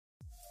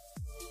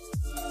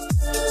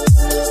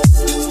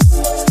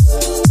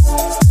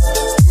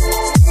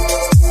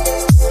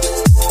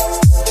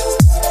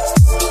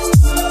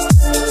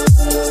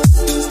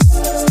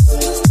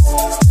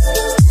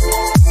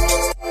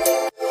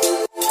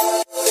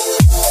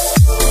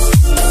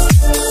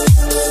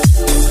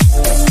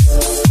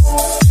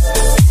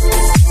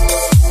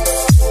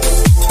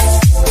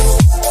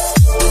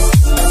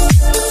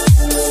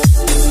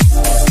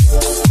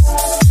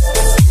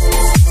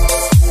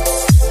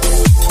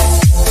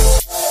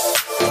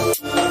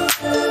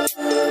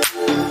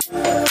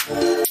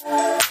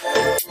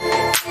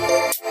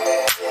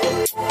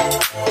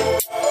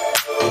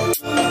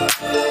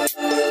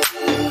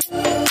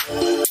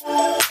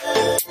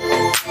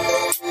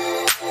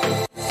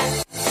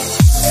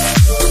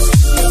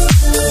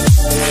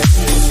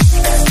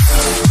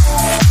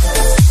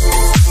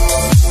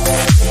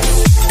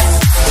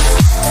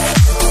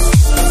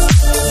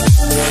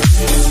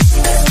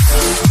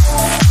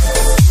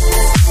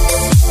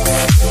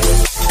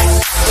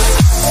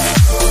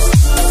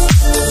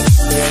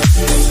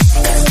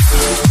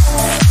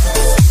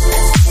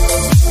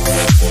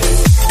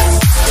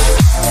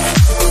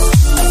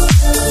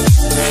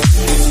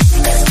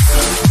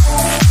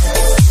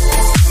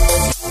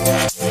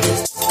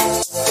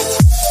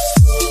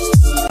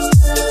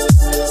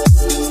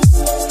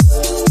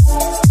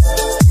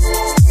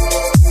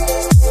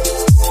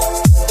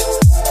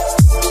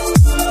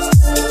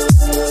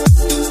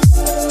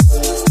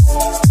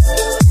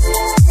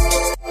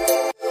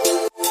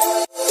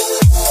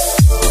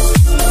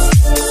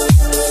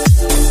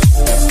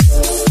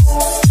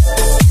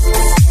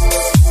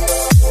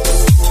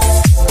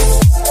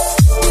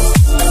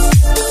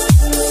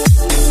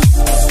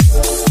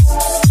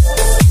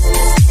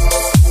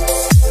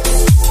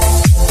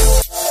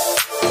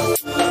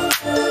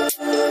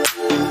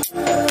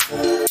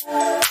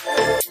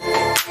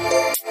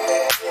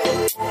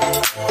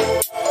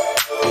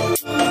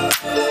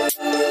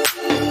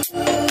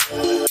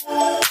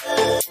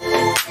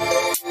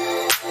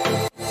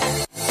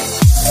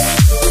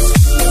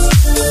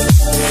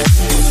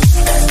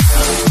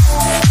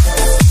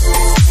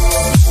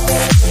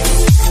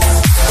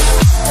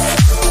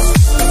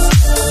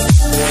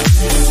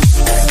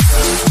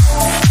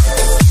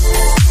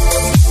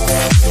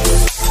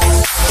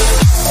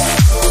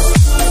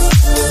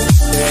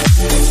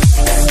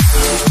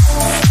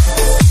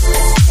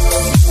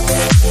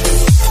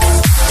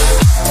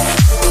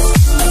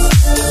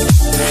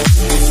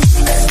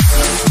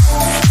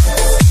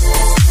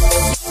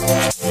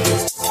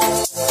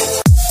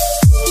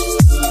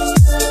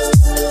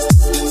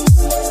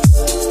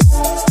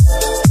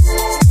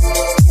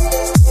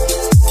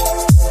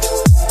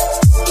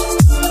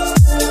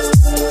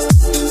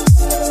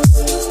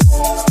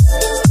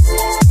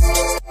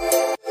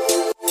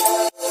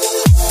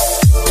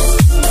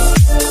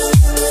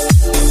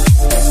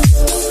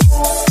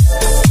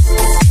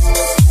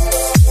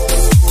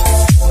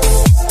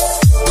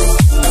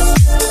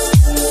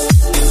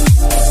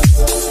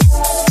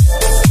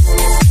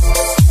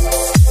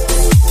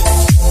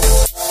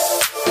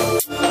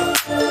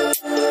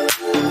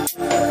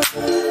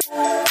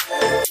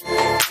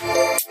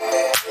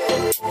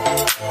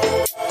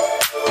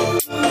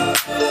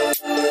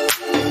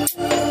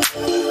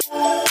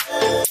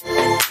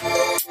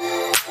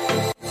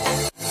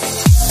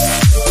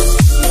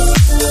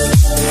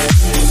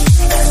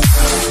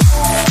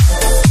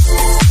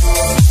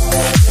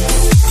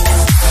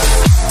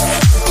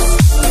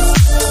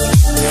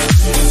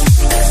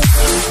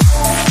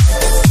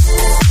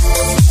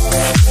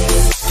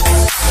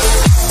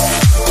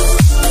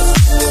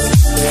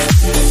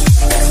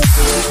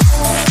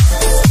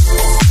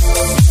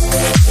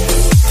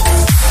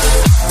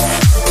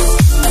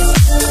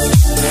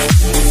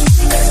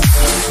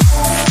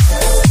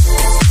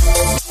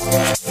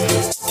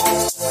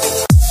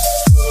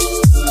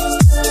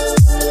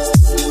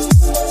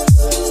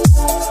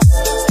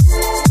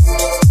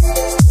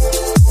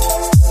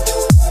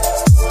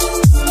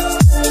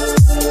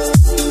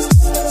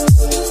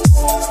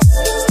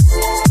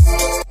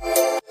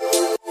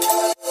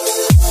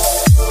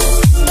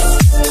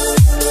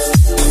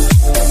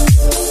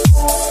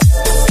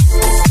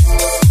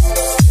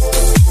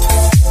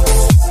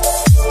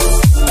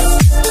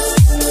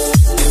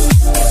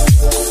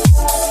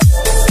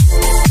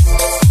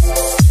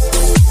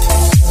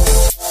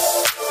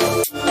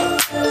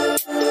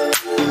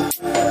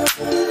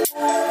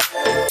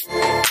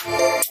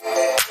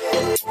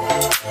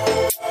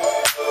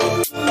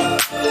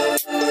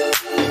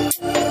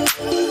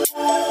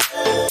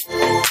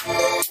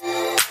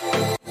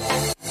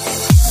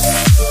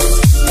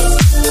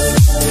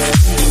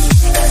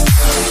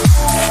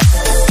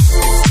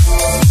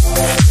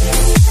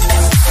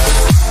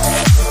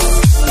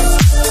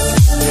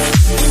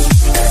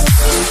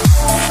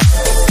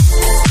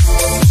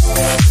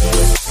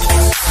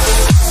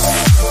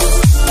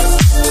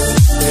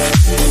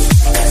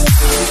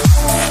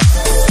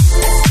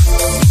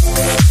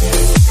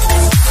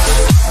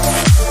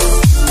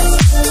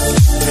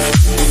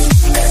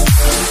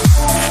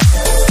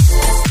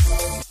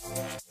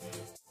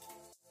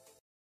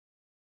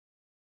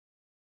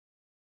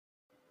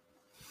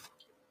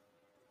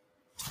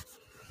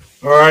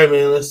All right,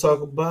 man. Let's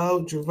talk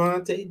about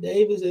Gervonta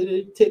Davis at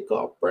the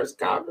kickoff press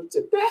conference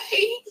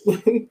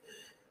today.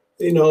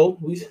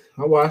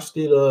 I watched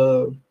it.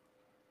 I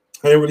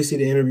didn't really see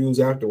the interviews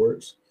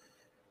afterwards,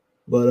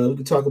 but we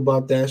can talk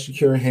about that.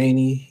 Shakur and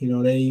Haney,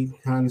 they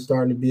kind of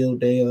starting to build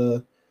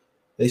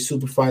they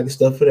super fight and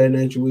stuff of that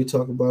nature. We'll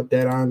talk about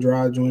that.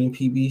 Andrade joining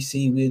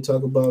PBC. We'll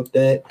talk about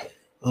that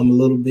a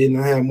little bit,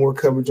 and I have more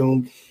coverage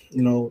on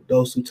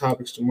those two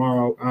topics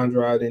tomorrow,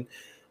 Andrade and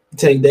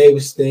Tank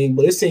Davis thing,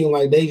 but it seemed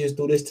like they just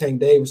threw this Tank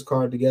Davis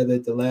card together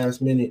at the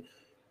last minute,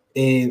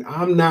 and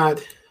I'm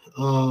not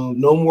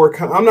no more.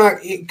 I'm not.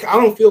 I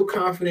don't feel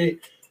confident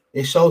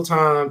in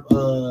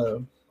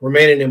Showtime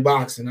remaining in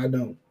boxing. I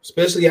don't,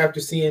 especially after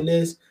seeing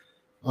this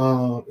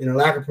and a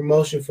lack of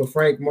promotion for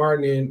Frank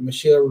Martin and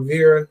Michelle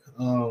Rivera.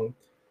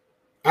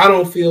 I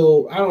don't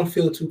feel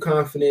too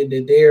confident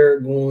that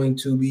they're going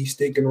to be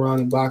sticking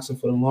around in boxing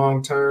for the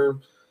long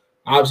term.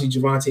 Obviously,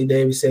 Gervonta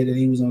Davis said that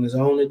he was on his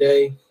own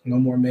today. No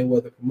more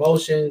Mayweather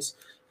promotions.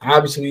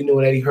 Obviously, we knew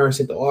when Eddie Hearn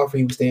sent the offer,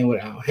 he was staying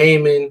with Al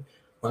Heyman.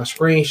 By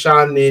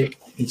screenshotting it,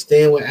 he's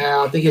staying with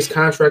Al. I think his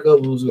contract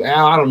up was with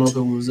Al. I don't know if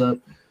it was up,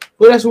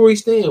 but that's where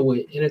he's staying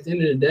with. And at the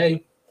end of the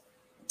day,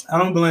 I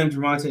don't blame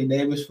Gervonta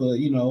Davis for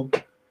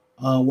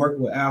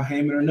working with Al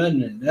Heyman or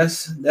nothing.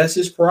 That's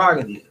his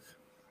prerogative.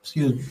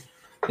 Excuse me.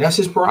 That's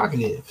his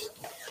prerogative.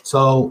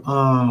 So,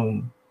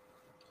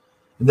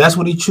 if that's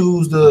what he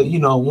chooses to,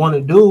 want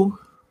to do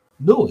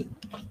it.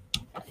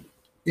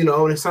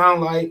 And it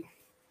sounds like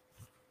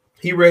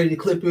he ready to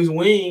clip his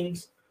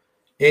wings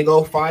and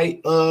go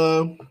fight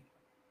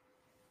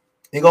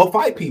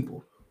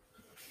people.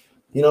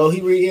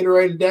 He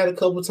reiterated that a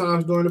couple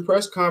times during the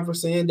press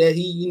conference, saying that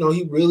he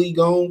really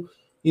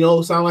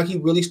sound like he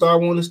really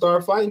wanting to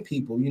start fighting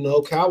people.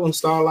 Calvin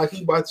started like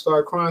he about to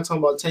start crying,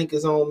 talking about Tank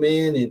his own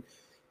man, and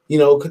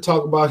could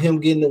talk about him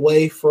getting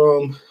away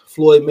from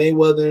Floyd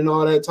Mayweather and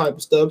all that type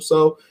of stuff.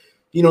 So,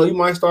 you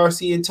might start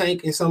seeing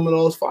Tank in some of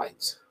those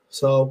fights.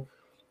 So,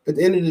 at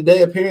the end of the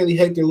day, apparently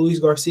Hector Luis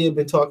Garcia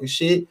been talking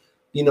shit.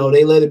 They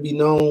let it be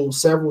known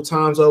several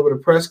times over the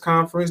press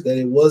conference that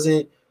it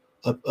wasn't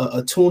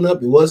a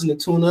tune-up. It wasn't a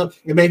tune-up.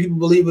 It made people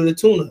believe it was a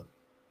tune-up.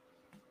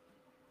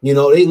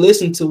 They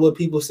listen to what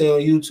people say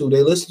on YouTube.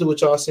 They listen to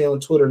what y'all say on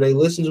Twitter. They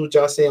listen to what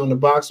y'all say on the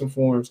boxing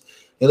forums.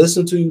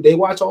 They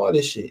watch all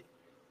this shit.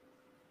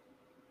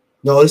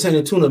 No, this ain't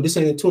a tune-up. This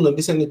ain't a tune-up.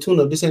 This ain't a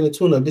tune-up. This ain't a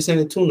tune-up. This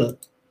ain't a tune-up.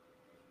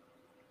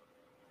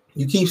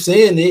 You keep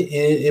saying it,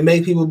 and it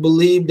makes people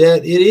believe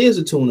that it is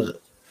a tune-up.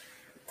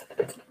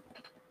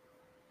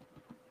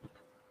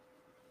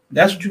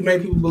 That's what you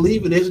make people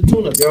believe it is a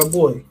tune-up, y'all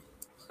boy.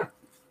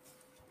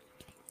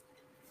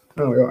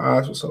 Oh, your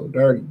eyes were so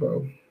dirty,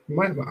 bro. You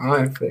might have an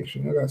eye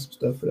infection. I got some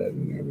stuff for that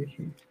in there with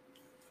you.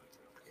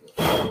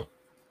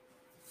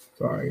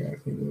 Sorry,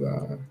 guys.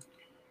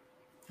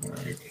 All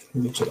right,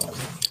 let me chill out.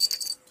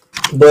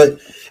 But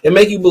it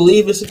make you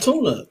believe it's a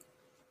tune-up.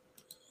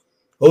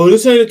 Oh,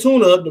 this ain't a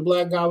tune-up. The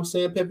black guy was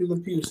saying, Pepe Le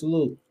Pew,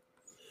 salute.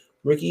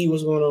 Ricky E,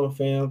 what's going on,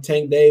 fam?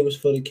 Tank Davis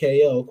for the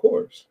KO, of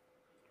course.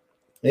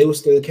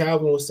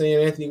 Calvin was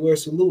saying, Anthony Ware,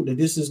 salute, that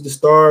this is the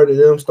start of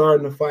them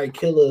starting to fight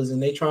killers,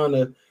 and they trying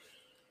to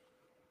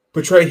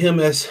portray him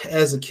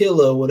as a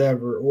killer or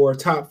whatever, or a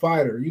top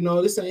fighter.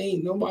 This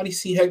ain't, nobody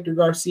see Hector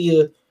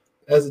Garcia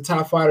as a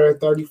top fighter at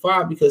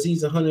 35 because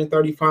he's a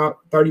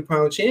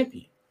 30-pound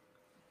champion.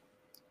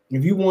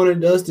 If you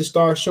wanted us to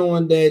start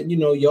showing that,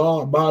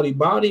 y'all body,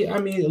 I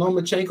mean,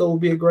 Lomachenko would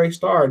be a great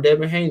star.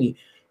 Devin Haney,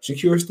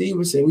 Shakur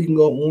Stevenson, we can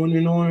go on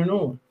and on and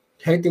on.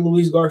 Hector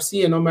Luis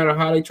Garcia, no matter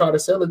how they try to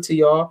sell it to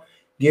y'all,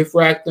 get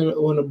fracked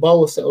on the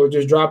bowl or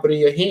just drop it in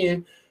your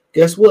hand,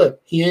 guess what?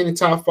 He ain't a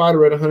top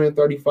fighter at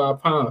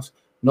 135 pounds.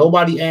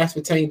 Nobody asked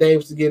for Tank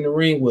Davis to get in the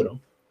ring with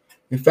him.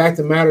 In fact,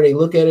 the matter, they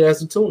look at it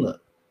as a tune-up.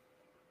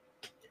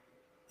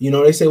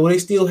 They say, well, they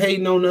still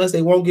hating on us.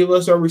 They won't give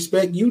us our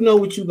respect. You know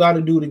what you got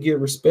to do to get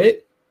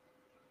respect.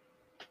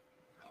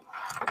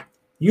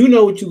 You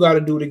know what you got to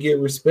do to get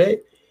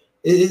respect.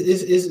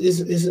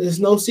 It's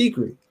no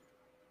secret.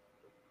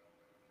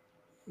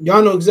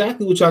 Y'all know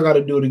exactly what y'all got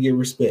to do to get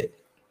respect.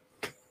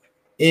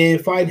 And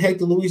fighting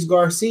Hector Luis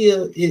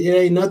Garcia, it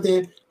ain't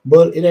nothing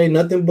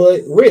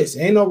but risk.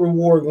 Ain't no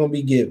reward going to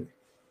be given.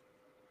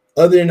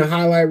 Other than a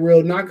highlight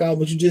reel knockout,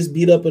 but you just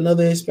beat up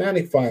another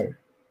Hispanic fighter.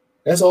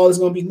 That's all it's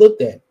going to be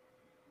looked at.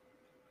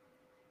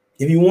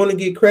 If you want to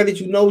get credit,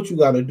 you know what you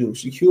got to do.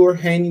 Shakur,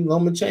 Haney,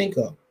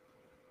 Lomachenko.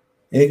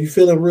 And if you're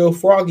feeling real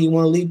froggy, you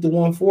want to leap to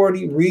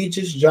 140,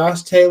 Regis,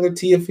 Josh Taylor,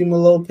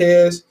 Teofimo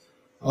Lopez,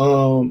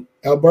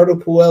 Alberto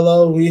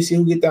Puello, we see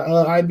who get the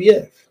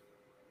IBF.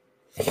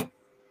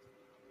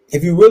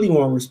 If you really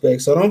want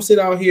respect. So don't sit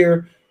out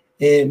here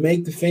and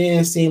make the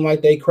fans seem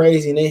like they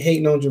crazy and they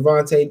hating on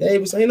Gervonta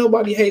Davis. Ain't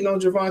nobody hating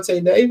on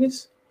Gervonta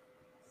Davis.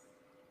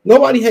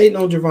 Nobody hating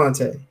on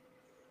Gervonta.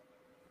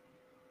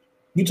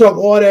 You talk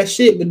all that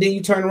shit, but then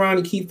you turn around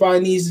and keep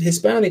fighting these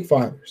Hispanic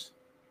fighters.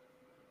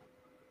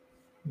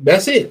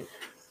 That's it.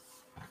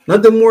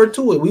 Nothing more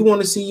to it. We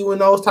want to see you in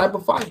those type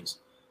of fights.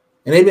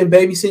 And they've been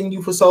babysitting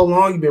you for so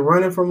long. You've been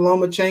running from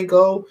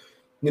Lomachenko.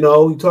 You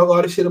know, you talk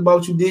all the shit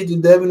about you did to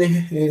Devin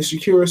and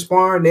Shakur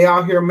sparring. They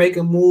out here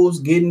making moves,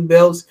 getting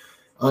belts,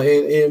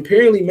 and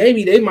apparently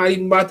maybe they might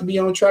even about to be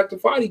on track to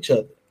fight each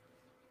other.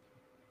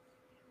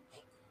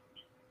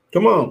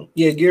 Come on.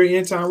 Yeah, Gary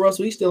Anton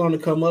Russell, he's still on the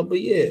come up,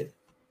 but yeah.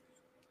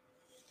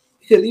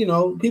 Because, you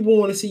know, people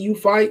want to see you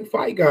fight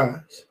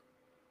guys.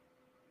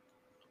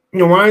 You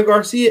know, Ryan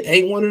Garcia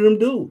ain't one of them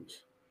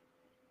dudes.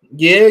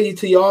 Yeah,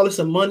 to y'all, it's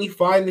a money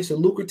fight and it's a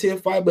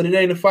lucrative fight, but it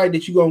ain't a fight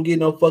that you gonna get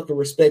no fucking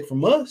respect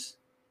from us.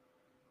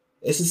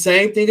 It's the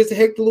same thing as the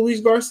Hector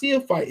Luis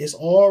Garcia fight. It's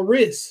all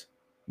risk,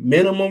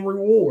 minimum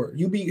reward.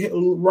 You beat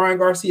Ryan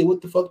Garcia,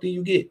 what the fuck do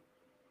you get?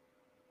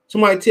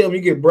 Somebody tell me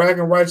you get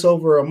bragging rights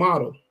over a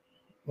model.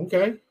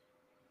 Okay.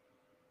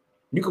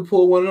 You could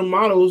pull one of them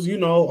models, you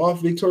know,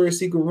 off Victoria's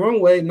Secret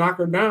runway, knock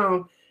her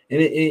down,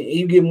 and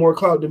you get more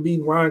clout than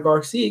beating Ryan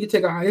Garcia. You can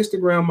take an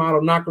Instagram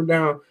model, knock her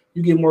down,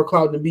 you get more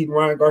clout than beating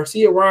Ryan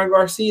Garcia. Ryan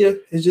Garcia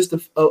is just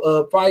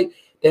a fight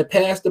that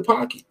passed the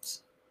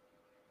pockets.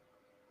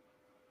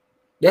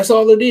 That's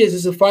all it is.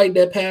 It's a fight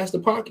that passed the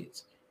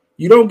pockets.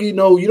 You don't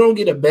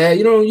get a badge.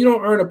 You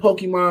don't earn a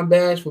Pokemon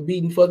badge for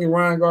beating fucking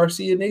Ryan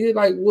Garcia, nigga.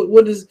 Like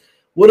what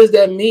does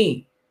that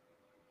mean?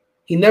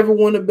 He never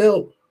won a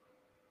belt.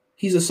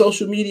 He's a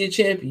social media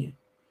champion.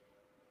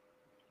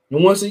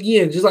 And once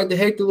again, just like the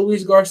Hector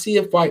Luis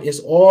Garcia fight,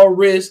 it's all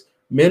risk,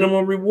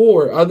 minimum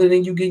reward, other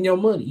than you getting your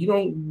money. You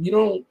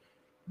don't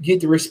get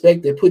the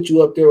respect that put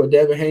you up there with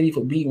Devin Haney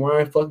for beating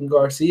Ryan fucking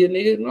Garcia,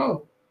 nigga.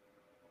 No.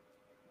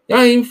 Y'all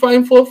ain't even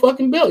fighting for a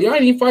fucking belt. Y'all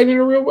ain't even fighting in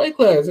a real weight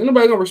class. Ain't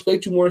nobody gonna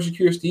respect you more than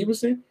Shakur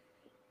Stevenson.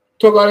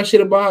 Talk all that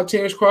shit about how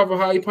Terrence Crawford,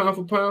 how he pound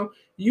for pound.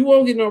 You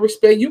won't get no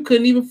respect. You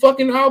couldn't even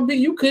fucking outbeat.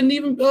 You couldn't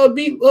even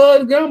beat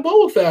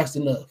Gamboa fast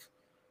enough.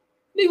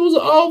 Nigga was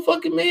an old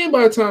fucking man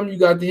by the time you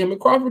got to him,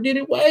 and Crawford did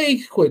it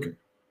way quicker.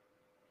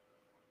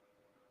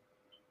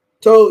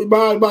 So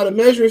by the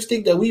measuring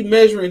stick that we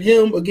measuring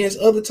him against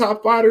other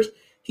top fighters,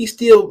 he's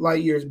still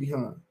like years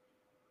behind.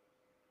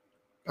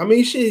 I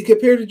mean, shit,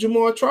 compared to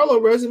Jamal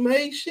Charlo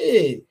resume,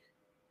 shit,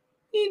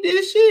 he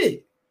did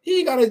shit. He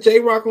ain't got a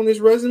J-Rock on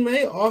his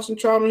resume, Austin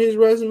Trout on his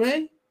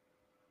resume.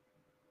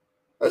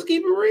 Let's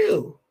keep it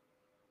real.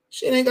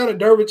 Shit ain't got a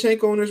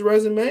Derevchenko on his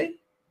resume.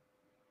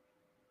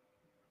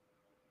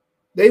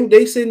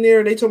 They sitting there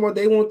and they talking about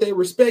they want their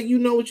respect. You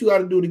know what you got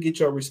to do to get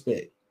your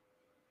respect.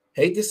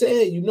 Hate to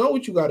say it, you know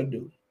what you got to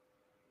do.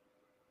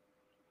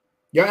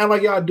 Y'all act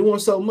like y'all doing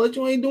so much,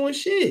 you ain't doing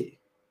shit.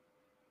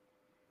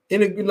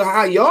 And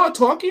how y'all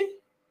talking,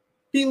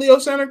 P. Leo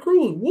Santa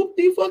Cruz, whoop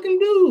the fucking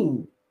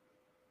dude.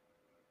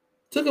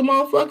 Took a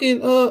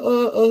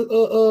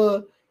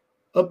motherfucking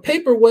a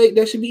paperweight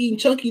that should be eating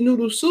chunky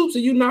noodle soups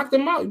and you knocked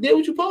him out. You did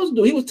what you supposed to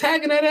do. He was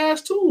tagging that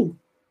ass too.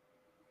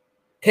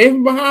 Came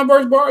from behind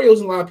versus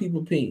Barrios and a lot of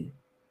people peeing.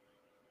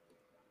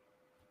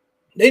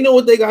 They know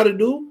what they got to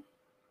do.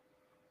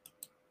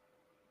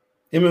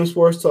 MM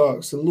Sports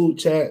Talk, salute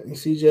chat and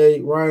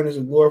CJ. Ryan is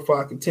a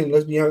glorified contender.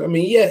 Let's be honest. I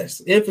mean,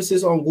 yes,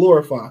 emphasis on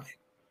glorified.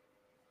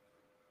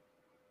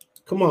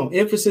 Come on,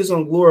 emphasis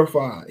on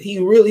glorified.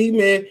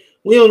 Man,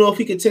 we don't know if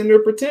he contender or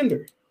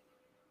pretender.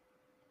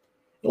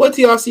 What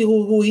till y'all see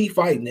who he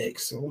fight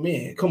next? Oh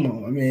man, come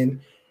on. I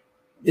mean,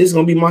 this is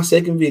gonna be my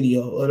second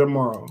video of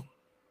tomorrow.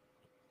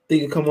 I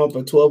think it come up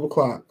at 12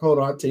 o'clock. Hold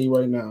on, I'll tell you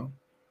right now.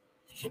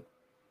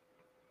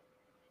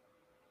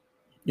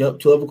 Yep,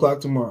 12 o'clock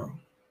tomorrow.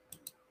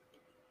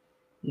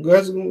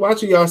 Guys,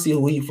 watch y'all see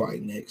who he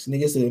fight next.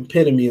 Nigga's the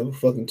epitome of a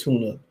fucking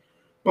tune-up.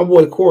 My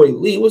boy Corey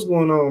Lee, what's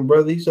going on,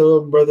 brother?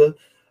 So, brother,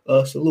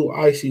 salute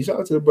Icy. Shout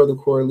out to the brother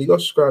Corey Lee. Go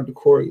subscribe to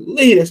Corey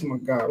Lee. That's my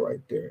guy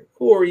right there.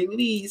 Corey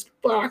Lee's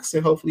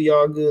boxing. Hopefully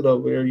y'all good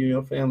over there. You and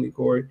your family,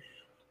 Corey.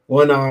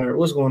 One honor.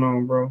 What's going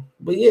on, bro?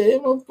 But yeah,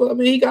 I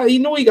mean, he got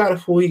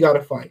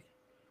to fight.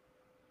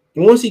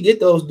 And once he get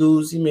those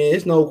dudes, man,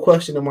 there's no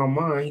question in my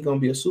mind he's gonna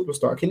be a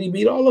superstar. Can he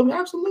beat all of them?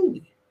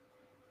 Absolutely.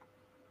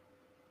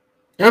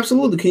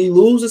 Absolutely. Can you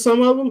lose to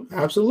some of them?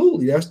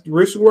 Absolutely. That's the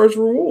risk versus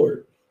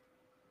reward.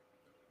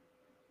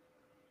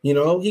 You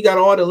know, he got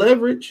all the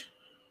leverage.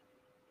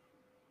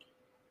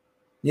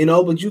 You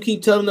know, but you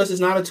keep telling us it's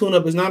not a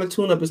tune-up, it's not a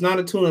tune-up, it's not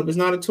a tune-up, it's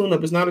not a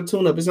tune-up, it's not a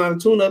tune-up, it's not a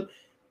tune-up.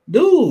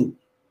 Dude,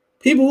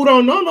 people who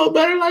don't know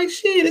better like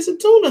shit, it's a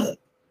tune-up.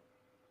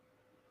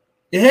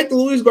 And Hector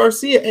Luis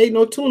Garcia ain't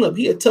no tune-up.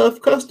 He a tough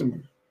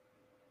customer.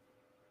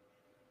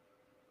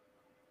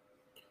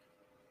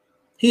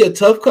 He a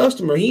tough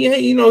customer. He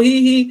ain't, you know,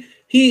 he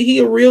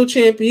a real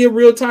champion. He a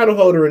real title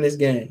holder in this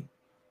game.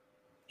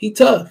 He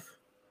tough.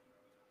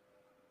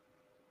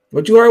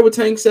 What you heard what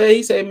Tank say?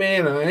 He said,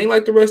 man, I ain't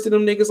like the rest of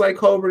them niggas like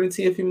Colbert and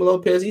Teofimo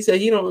Lopez. He said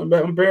he don't,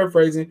 I'm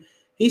paraphrasing.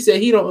 He said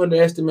he don't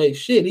underestimate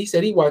shit. He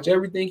said he watch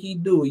everything he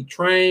do. He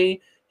train,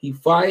 he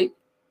fight.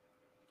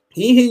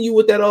 He hit you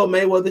with that old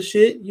Mayweather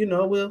shit. You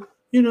know, well,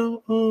 you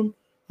know,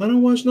 I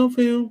don't watch no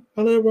film.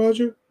 I let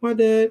Roger, my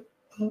dad,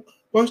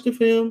 watch the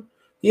film.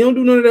 He don't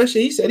do none of that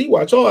shit. He said he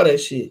watch all that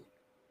shit.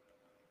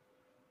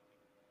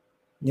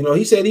 You know,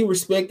 he said he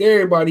respect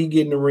everybody he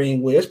get in the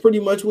ring with. That's pretty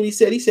much what he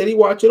said. He said he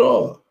watch it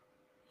all.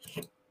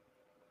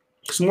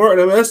 Smart.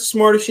 I mean, that's the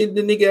smartest shit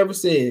the nigga ever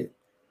said.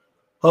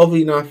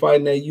 Hopefully not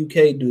fighting that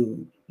UK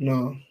dude.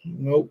 No,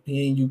 nope,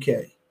 he ain't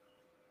UK.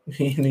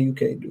 He ain't a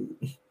UK dude.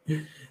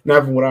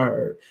 Not from what I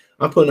heard.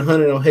 I'm putting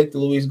 100 on Hector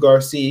Luis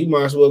Garcia. You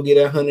might as well get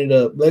that 100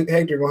 up.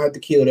 Hector gonna have to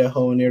kill that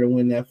hoe in there to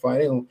win that fight.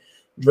 They gonna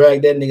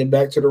drag that nigga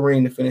back to the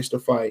ring to finish the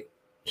fight.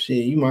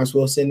 Shit, you might as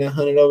well send that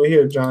 100 over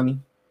here, Johnny.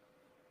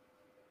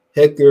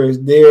 Hector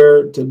is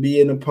there to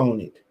be an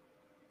opponent.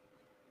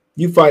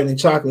 You fighting in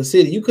Chocolate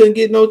City. You couldn't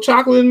get no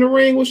chocolate in the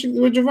ring with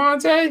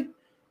Javante?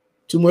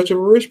 Too much of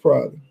a risk,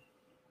 probably.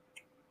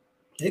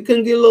 They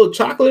couldn't get a little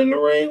chocolate in the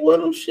ring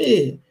with him?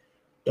 Shit.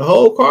 The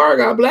whole card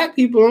got black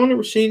people on it.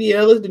 Rashidi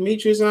Ellis,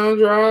 Demetrius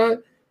Andrade,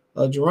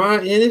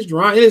 Jerron Ennis.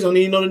 Jerron Ennis don't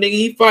even know the nigga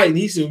he fighting.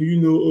 He said,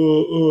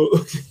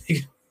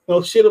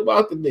 no shit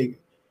about the nigga.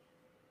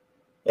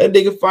 That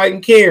nigga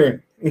fighting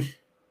Karen.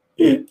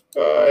 I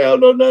don't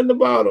know nothing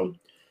about him.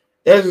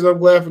 That's just I'm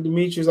glad for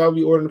Demetrius. I'll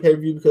be ordering the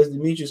pay-per-view because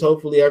Demetrius,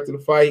 hopefully after the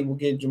fight, he will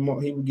get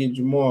Jamal.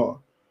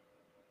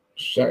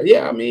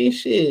 Yeah, I mean,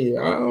 shit.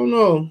 I don't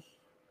know.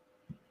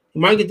 He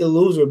might get the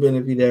loser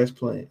benefit that's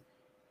playing.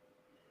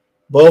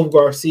 Both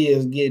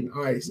Garcia's getting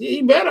iced. Yeah,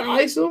 you better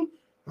ice him.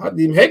 I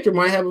think Hector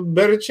might have a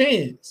better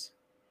chance.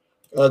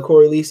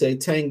 Corey Lee say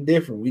Tank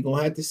different. We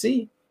gonna have to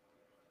see.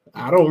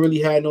 I don't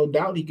really have no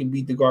doubt he can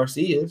beat the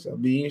Garcias. I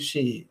mean,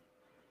 shit.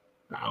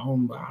 I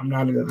don't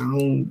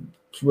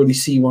really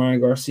see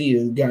Ryan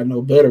Garcia got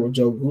no better with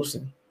Joe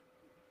Goosen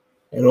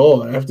at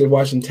all. After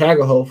watching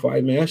Tagahoe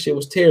fight, man, that shit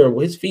was terrible.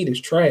 His feet is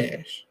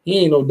trash. He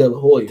ain't no De La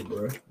Hoya,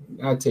 bro.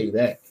 I'll tell you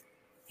that.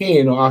 He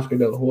ain't no Oscar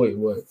De La Hoya,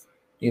 but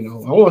you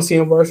know, I want to see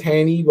him versus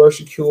Haney,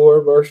 versus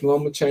Shakur, versus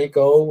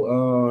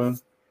Lomachenko,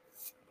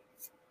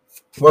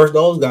 versus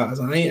those guys.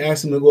 I ain't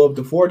asking him to go up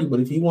to 40,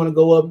 but if he want to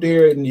go up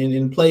there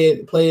and play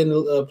in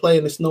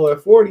the snow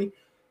at 40,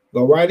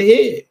 go right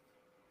ahead.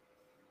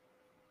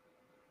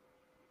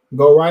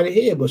 Go right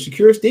ahead. But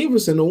Shakur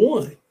Stevenson the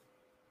one.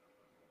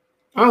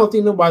 I don't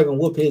think nobody gonna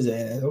whoop his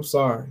ass. I'm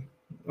sorry.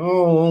 I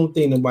don't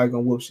think nobody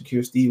gonna whoop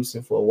Shakur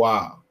Stevenson for a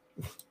while.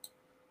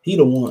 He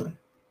the one.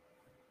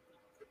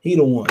 He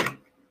the one.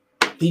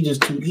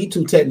 He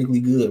too technically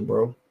good,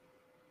 bro.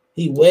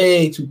 He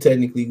way too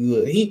technically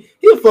good.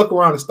 He'll fuck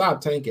around and stop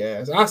Tank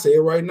ass. I say it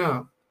right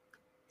now.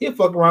 He'll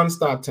fuck around and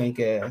stop Tank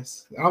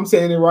ass. I'm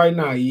saying it right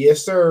now.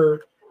 Yes,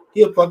 sir.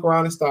 He'll fuck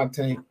around and stop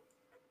Tank.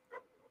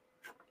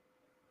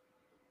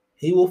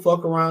 He will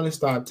fuck around and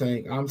stop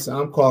Tank. I'm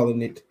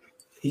calling it.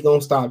 He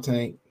gonna stop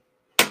Tank.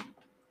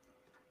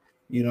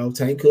 You know,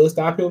 Tank could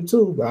stop him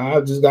too, but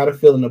I just got a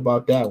feeling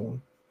about that one.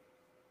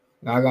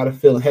 I got a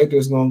feeling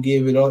Hector's gonna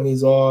give it all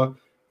his all.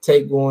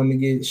 Tank going to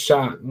get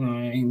shot. No,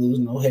 I ain't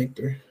losing no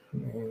Hector.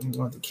 Man, they're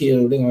gonna have to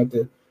kill. They're gonna have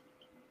to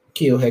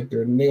kill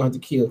Hector. And they're gonna have to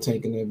kill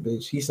Tank in that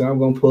bitch. He said, I'm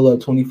gonna pull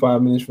up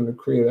 25 minutes from the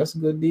crib. That's a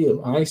good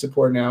deal. I ain't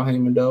supporting Al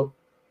Heyman though.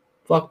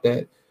 Fuck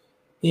that.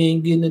 He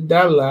ain't getting a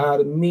dollar out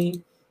of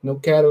me. No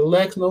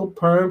Cadillacs, no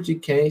perms you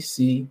can't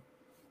see.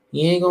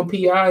 He ain't gonna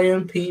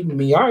PIMP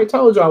me. I already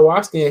told y'all where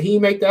I stand. He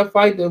make that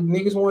fight that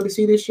niggas wanted to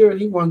see this year.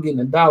 He wasn't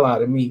getting a dollar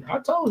out of me. I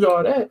told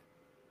y'all that.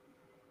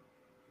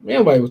 Man,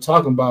 nobody was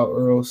talking about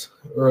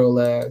Earl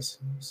ass.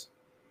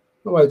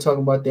 Nobody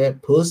talking about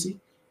that pussy.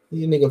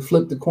 This nigga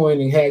flipped the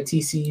coin and had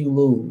TCU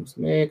lose.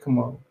 Man, come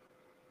on.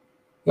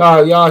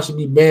 Y'all should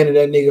be banning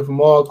that nigga from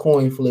all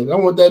coin flips. I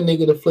want that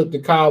nigga to flip the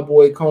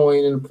Cowboy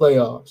coin in the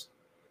playoffs.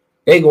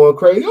 They going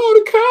crazy.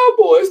 Oh, the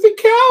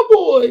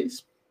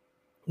Cowboys.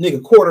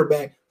 Nigga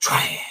quarterback,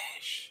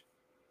 trash.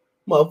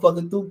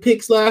 Motherfucker threw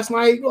picks last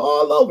night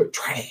all over.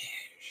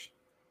 Trash.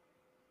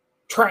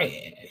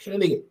 That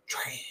nigga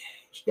trash.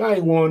 Y'all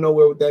ain't going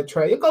nowhere with that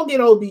trash. Go get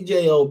OBJ,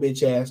 old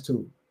bitch ass,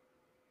 too.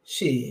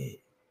 Shit.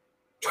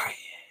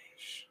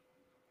 Trash.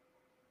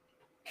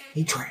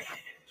 He trash.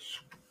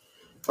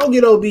 Go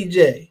get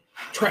OBJ.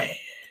 Trash.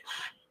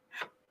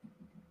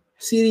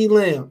 CD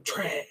Lamb.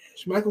 Trash.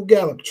 Michael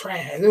Gallup.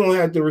 Trash. They don't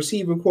have to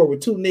receiver court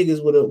with two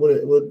niggas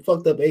with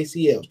fucked up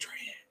ACLs. Trash.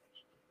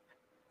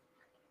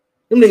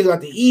 Them niggas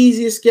got the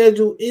easiest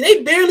schedule.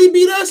 They barely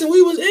beat us and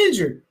we was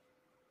injured.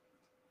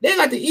 They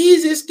got the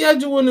easiest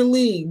schedule in the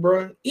league,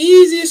 bro.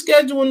 Easiest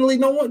schedule in the league.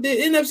 No one, the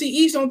NFC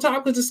East on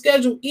top because the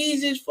schedule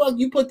easy as fuck.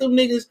 You put them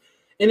niggas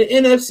in the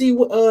NFC,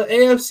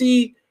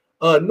 AFC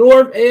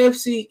North,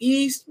 AFC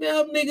East. Man,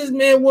 them niggas,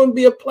 man, wouldn't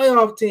be a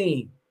playoff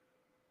team.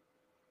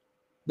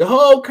 The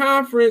whole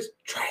conference,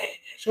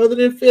 trash, other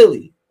than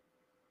Philly.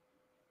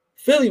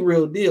 Philly,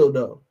 real deal,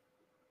 though.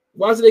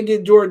 Why should they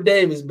get Jordan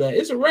Davis back?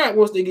 It's a wrap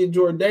once they get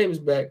Jordan Davis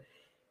back.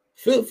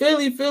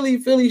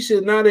 Philly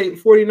should, now they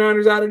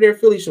 49ers out of there,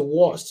 Philly should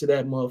waltz to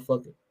that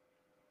motherfucker.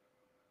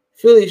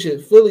 Philly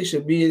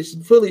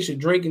should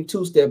drink and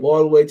two-step all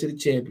the way to the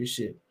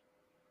championship.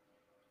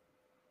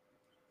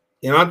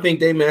 And I think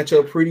they match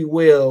up pretty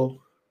well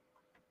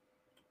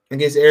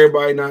against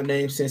everybody not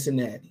named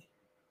Cincinnati,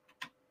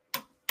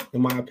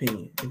 in my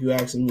opinion, if you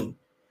ask me.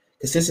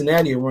 Because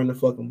Cincinnati will run the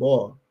fucking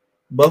ball.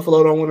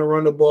 Buffalo don't want to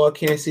run the ball.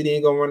 Kansas City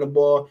ain't going to run the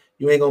ball.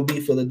 You ain't going to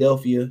beat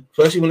Philadelphia,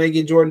 especially when they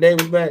get Jordan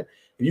Davis back.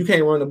 If you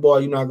can't run the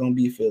ball, you're not going to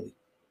beat Philly.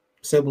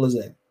 Simple as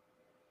that.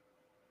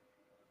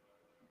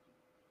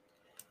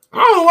 I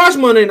don't watch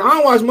Monday. I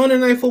don't watch Monday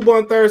Night Football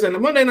on Thursday. And the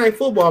Monday Night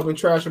Football I've been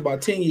trashing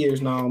about 10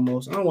 years now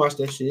almost. I don't watch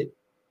that shit.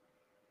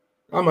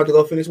 I'm about to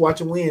go finish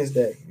watching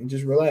Wednesday and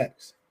just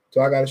relax. So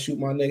I got to shoot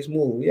my next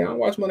move. Yeah, I don't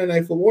watch Monday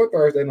Night Football or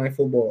Thursday Night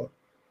Football.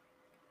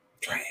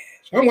 Trash.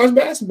 I don't watch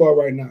basketball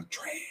right now.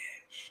 Trash.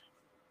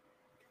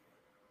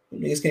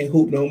 Niggas can't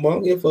hoop no more. I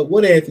don't give a fuck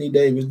what Anthony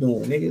Davis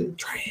doing. Nigga,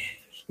 trash.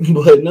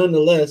 But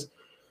nonetheless,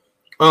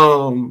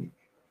 but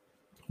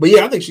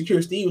yeah, I think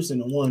Shakur Stevenson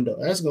the one though.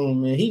 That's gonna,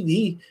 man.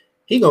 He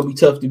gonna be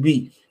tough to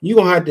beat. You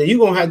gonna have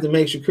to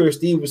make Shakur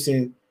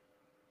Stevenson,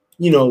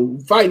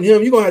 fighting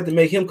him. You are gonna have to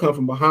make him come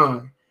from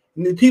behind.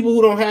 And the people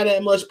who don't have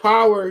that much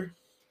power,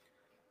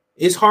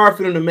 it's hard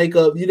for them to make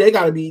up.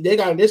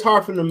 It's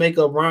hard for them to make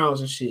up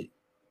rounds and shit.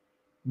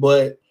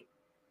 But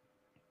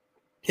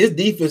his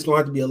defense gonna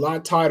have to be a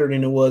lot tighter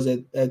than it was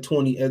at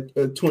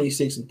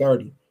 26 and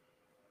 30.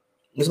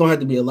 It's gonna have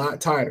to be a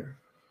lot tighter.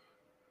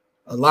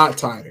 A lot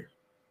tighter,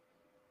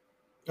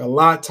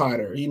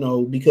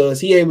 because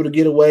he able to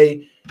get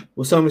away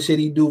with some of the shit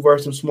he do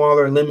versus some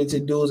smaller and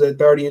limited dudes at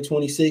 30 and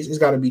 26. It's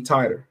got to be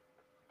tighter.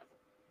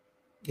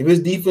 If his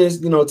defense,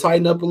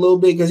 tighten up a little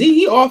bit, because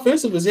he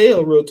offensive as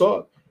hell, real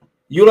talk.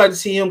 You like to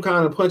see him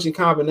kind of punching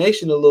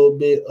combination a little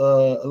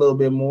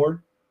bit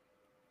more.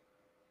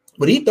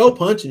 But he throw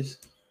punches.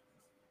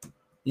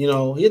 He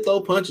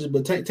throw punches,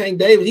 but Tank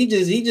Davis,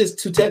 he just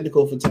too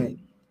technical for Tank.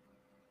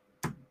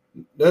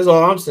 That's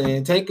all I'm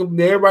saying. Tank,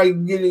 everybody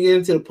getting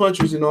into the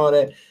punchers and all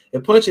that.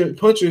 And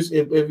punchers,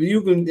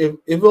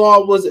 if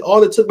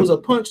all it took was a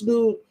punch,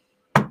 dude,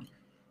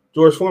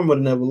 George Foreman would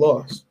have never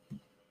lost.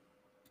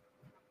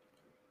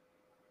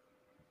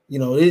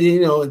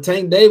 And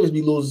Tank Davis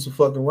be losing some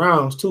fucking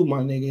rounds too, my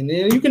nigga. And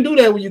then you can do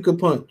that when you can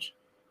punch.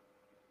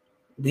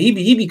 But he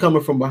be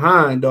coming from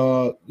behind,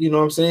 dog. You know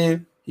what I'm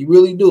saying? He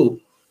really do.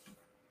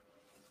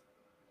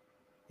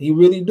 He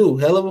really do.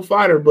 Hell of a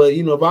fighter. But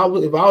if I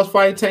was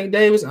fighting Tank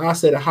Davis, I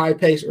set a high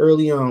pace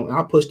early on.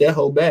 I push that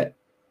hoe back.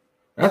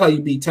 That's how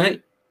you beat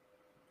Tank.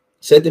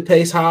 Set the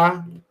pace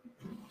high.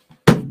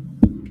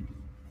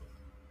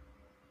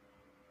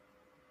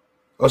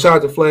 Oh, shout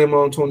out to Flame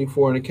On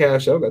 24 in the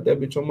cash. I got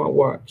that bitch on my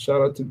watch. Shout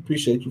out to,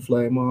 appreciate you,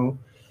 Flame On.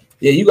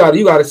 Yeah, you got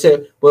to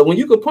set. But when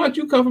you can punch,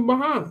 you come from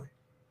behind.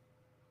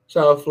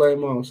 Shout out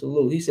Flame On.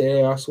 Salute. He said,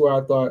 "Hey, I swear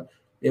I thought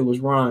it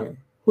was Ryan."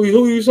 Who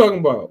you talking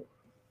about?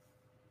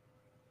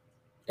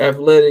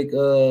 Athletic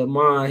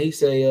mind. He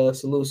say,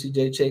 "Salute,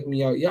 CJ. Check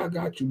me out." Yeah, I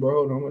got you, bro.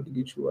 Hold on, I'm about to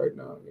get you right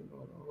now.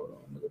 Hold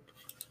on.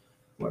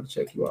 I'm about to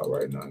check you out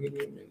right now. Give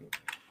me a minute.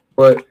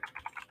 But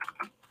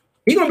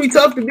he gonna be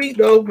tough to beat,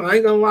 though. I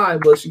ain't gonna lie.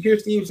 But Shakur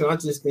Stevenson, I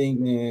just think,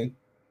 man,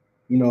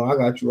 I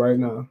got you right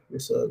now.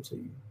 It's up to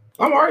you.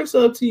 I'm already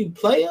up to you,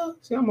 player.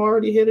 See, I'm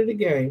already ahead of the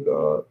game,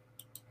 dog.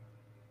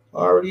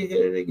 Already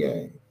ahead of the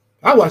game.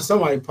 I watched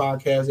somebody's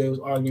podcast that was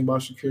arguing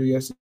about Shakur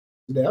yesterday.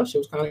 That shit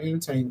was kind of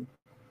entertaining.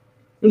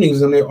 Them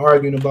niggas on there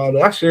arguing about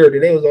it. I shared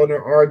it. They was on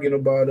there arguing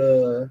about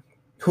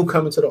who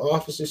coming to the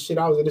office and shit.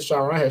 I was in the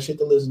shower. I had shit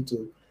to listen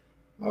to.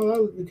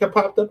 It kept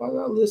popped up. I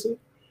gotta listen.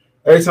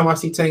 Every time I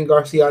see Tank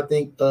Garcia, I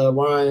think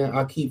Ryan.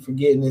 I keep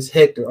forgetting it's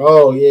Hector.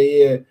 Oh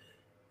yeah.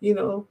 He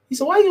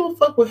said, "Why you don't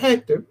fuck with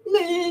Hector,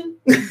 man?"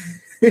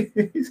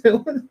 He said,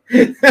 "What?"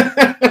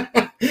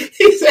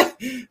 He said,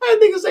 "I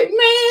think I say,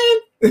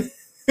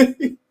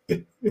 man."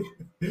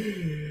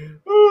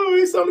 Oh,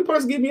 he's the only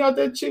person get me out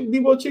that chick,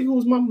 Debo chick who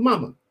was my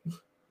mama.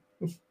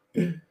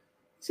 He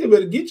said,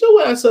 "Better get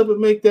your ass up and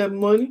make that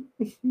money.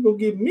 You gonna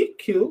get me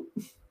killed."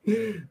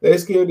 They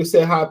scared to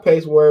set high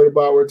pace, worried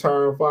about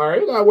return fire.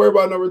 You gotta worry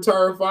about no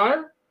return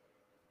fire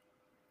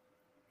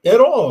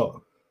at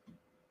all.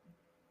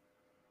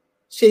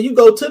 Shit, you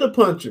go to the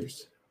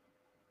punchers.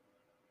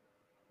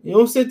 You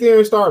don't sit there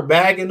and start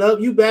bagging up.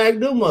 You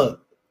bag them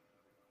up.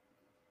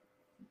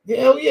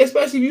 Hell yeah,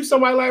 especially if you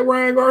somebody like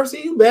Ryan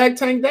Garcia, you bag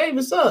Tank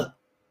Davis up.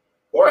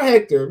 Or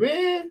Hector,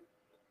 man.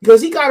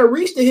 Because he got to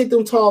reach to hit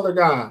them taller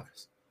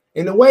guys.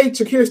 And the way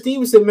Shakur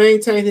Stevenson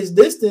maintained his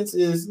distance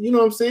is, you know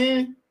what I'm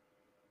saying?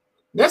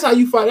 That's how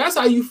you fight. That's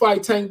how you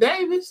fight Tank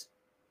Davis.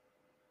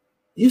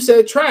 You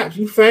set traps.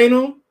 You feint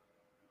him.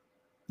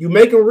 You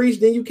make him reach,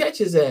 then you catch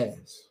his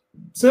ass.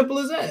 Simple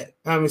as that.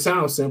 I mean, it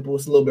sounds simple.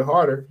 It's a little bit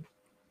harder.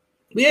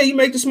 But yeah, you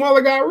make the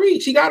smaller guy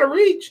reach. He got to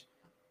reach.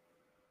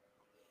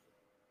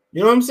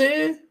 You know what I'm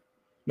saying?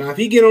 Now, if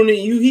he get on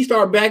he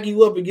start backing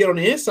you up and get on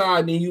the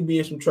inside, then you be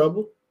in some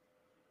trouble.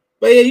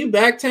 But yeah, you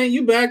back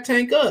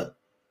tank up.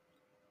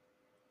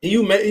 And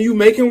you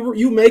make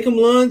him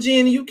lunge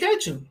in and you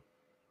catch him.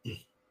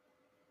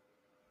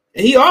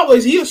 And he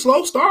a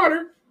slow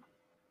starter.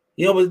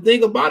 But the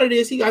thing about it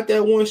is he got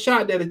that one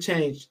shot that'll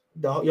change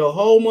your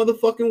whole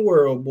motherfucking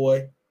world,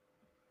 boy.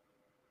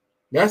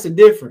 That's the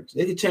difference.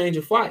 It could change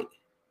a fight.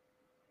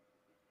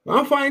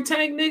 I'm fighting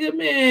Tank, nigga,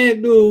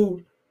 man,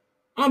 dude.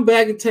 I'm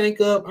backing Tank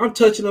up. I'm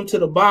touching him to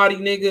the body,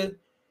 nigga.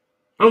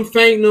 I'm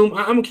feinting him.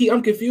 I'm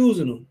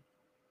confusing him.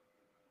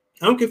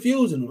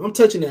 I'm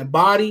touching that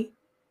body.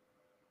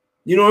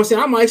 You know what I'm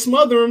saying? I might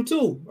smother him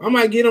too. I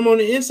might get him on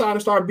the inside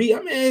and start beating.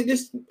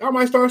 I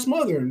might start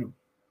smothering him.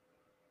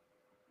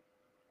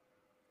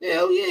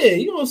 Hell yeah.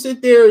 You don't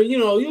sit there, you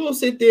don't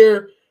sit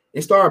there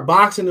and start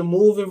boxing and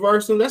moving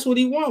versus him. That's what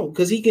he wants.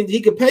 Because he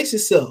can pace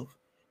himself.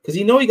 Because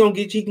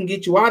he can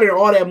get you out of there.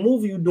 All that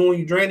moving you doing,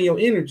 you draining your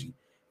energy.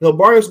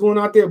 Barrios going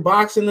out there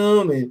boxing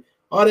them and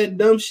all that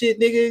dumb shit,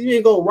 nigga. You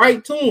ain't go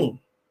right to him.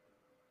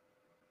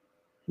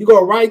 You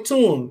go right to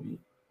him.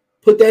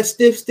 Put that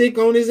stiff stick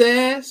on his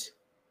ass.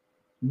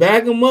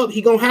 Bag him up.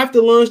 He gonna have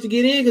to lunge to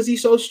get in because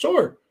he's so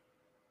short.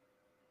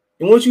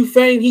 And once you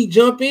feint, he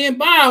jump in.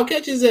 Bow,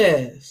 catch his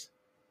ass.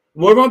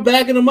 What if I'm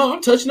backing him up?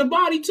 I'm touching the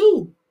body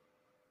too.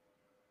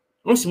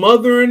 I'm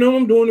smothering him.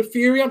 I'm doing the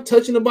fury. I'm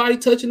touching the body.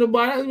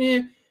 I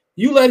mean,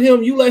 you let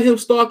him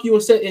stalk you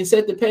and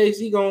set the pace.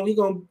 He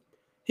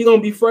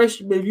gonna be fresh.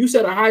 But if you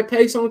set a high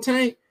pace on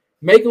Tank,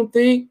 make him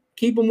think,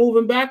 keep him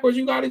moving backwards,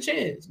 you got a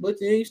chance. But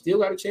then you still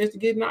got a chance to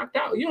get knocked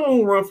out. You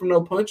don't run from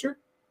no puncher.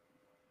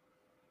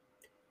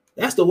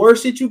 That's the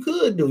worst shit you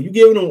could do. You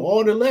giving them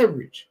all the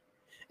leverage.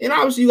 And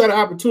obviously you got an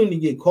opportunity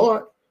to get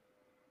caught.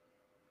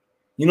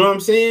 You know what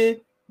I'm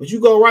saying? But you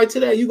go right to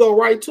that. You go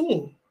right to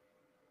him.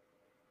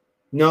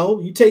 No,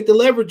 you take the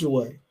leverage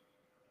away.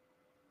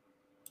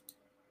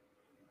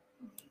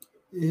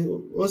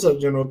 What's up,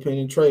 General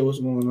Opinion? Trey, what's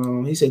going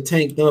on? He said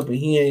Tank dumping.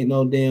 He ain't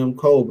no damn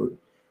Colbert.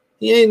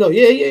 He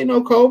ain't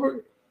no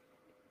Colbert.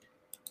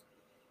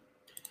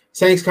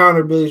 Tank's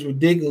counterability is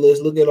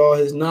ridiculous. Look at all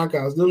his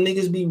knockouts. Them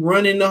niggas be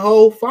running the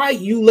whole fight.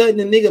 You letting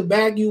the nigga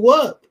back you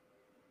up.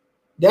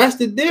 That's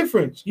the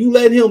difference. You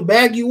let him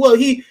bag you up.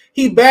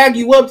 He bag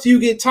you up till you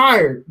get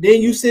tired.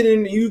 Then you sit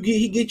in.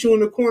 He get you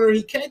in the corner.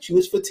 He catch you.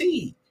 It's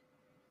fatigue.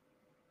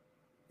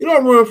 You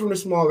don't run from the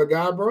smaller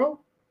guy, bro.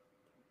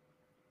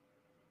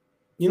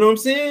 You know what I'm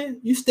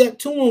saying? You step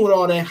to him with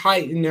all that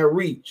height and that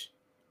reach.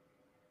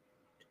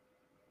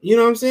 You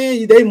know what I'm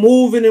saying? They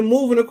moving,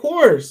 of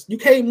course. You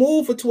can't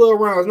move for 12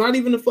 rounds. Not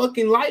even a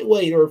fucking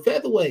lightweight or a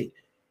featherweight.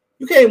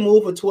 You can't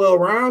move for 12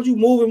 rounds. You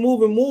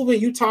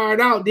moving. You tired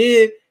out.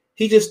 Then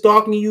he just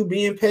stalking you,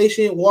 being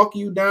patient,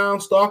 walking you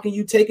down, stalking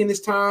you, taking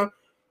his time.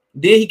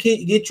 Then he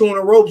can't get you on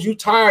the ropes. You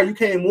tired. You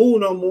can't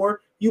move no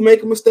more. You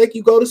make a mistake,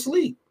 you go to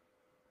sleep.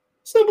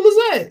 Simple as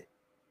that.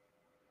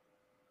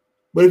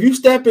 But if you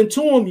step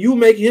into him, you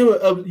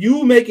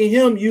making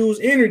him use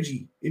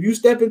energy. If you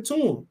step into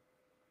him,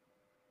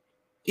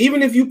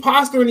 even if you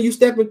posturing and you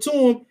step into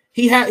him,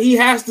 he has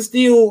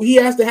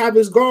to have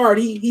his guard.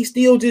 He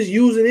still just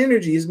using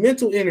energy, his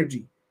mental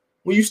energy.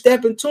 When you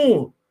step into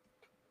him,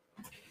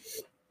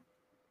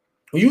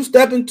 you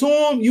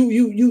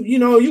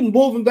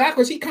moving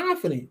backwards. He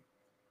confident.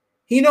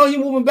 He know you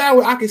moving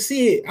backwards. I can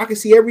see it. I can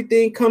see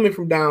everything coming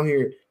from down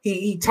here.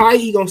 He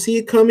tight. He gonna see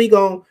it coming. He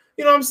gonna,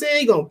 you know what I'm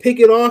saying? He gonna pick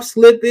it off,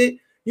 slip it.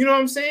 You know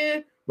what I'm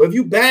saying? But if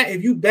you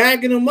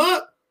backing him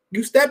up,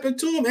 you step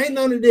into him. Ain't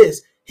none of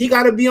this. He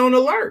got to be on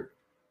alert.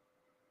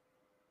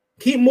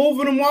 Keep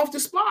moving him off the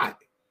spot.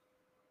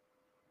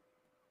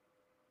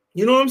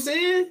 You know what I'm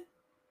saying?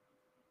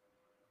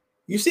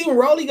 You see when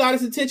Rolly got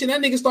his attention,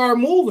 that nigga started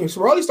moving.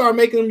 So Rolly started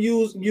making him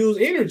use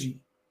energy.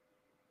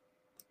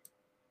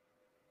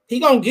 He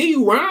gonna give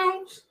you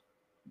rounds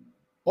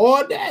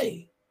all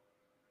day.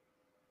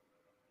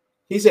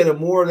 He said the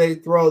more they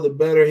throw, the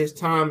better his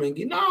timing.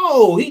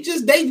 No,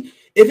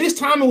 if his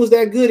timing was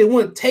that good, it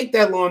wouldn't take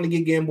that long to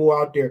get Gamble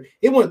out there.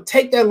 It wouldn't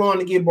take that long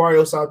to get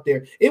Barrios out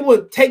there. It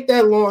wouldn't take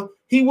that long.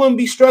 He wouldn't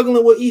be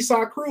struggling with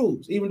Isaac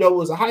Cruz, even though it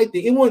was a height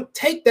thing. It wouldn't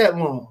take that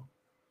long.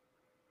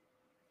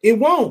 It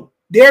won't.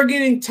 They're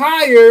getting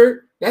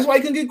tired. That's why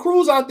he couldn't get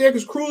Cruz out there,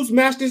 because Cruz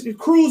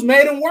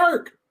made him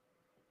work.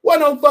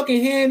 Wasn't no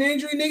fucking hand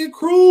injury, nigga.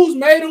 Cruz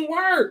made him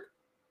work.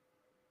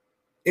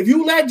 If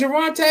you let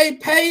Gervonta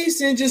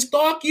pace and just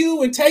stalk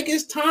you and take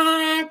his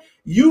time,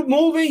 you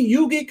moving,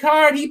 you get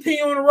caught, he pin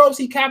you on the ropes,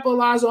 he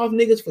capitalize off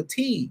niggas'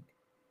 fatigue.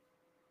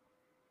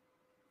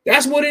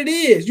 That's what it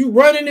is. You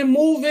running and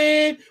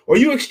moving, or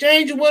you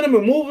exchanging with him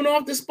and moving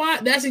off the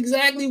spot. That's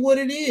exactly what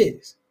it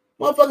is.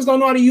 Motherfuckers don't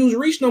know how to use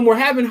reach no more.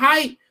 Having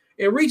height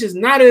and reach is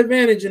not an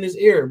advantage in this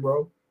era,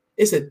 bro.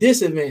 It's a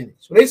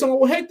disadvantage. When they say,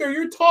 well, Hector,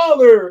 you're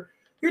taller.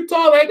 You're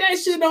taller. That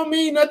shit don't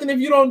mean nothing if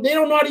they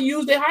don't know how to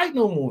use their height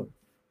no more.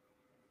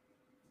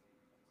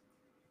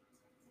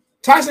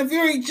 Tyson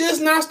Fury just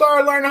now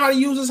started learning how to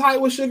use his height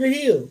with Sugar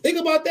Hill. Think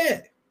about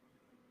that.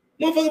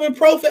 Motherfucker been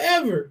pro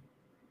forever.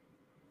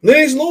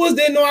 Lennox Lewis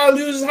didn't know how to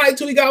use his height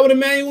till he got with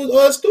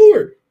Emmanuel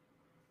Stewart.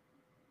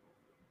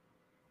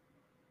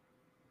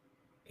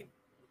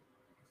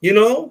 You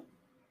know?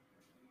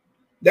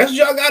 That's what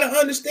y'all got to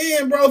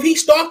understand, bro. If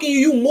he's stalking you,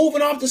 you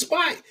moving off the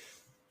spot.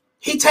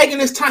 He taking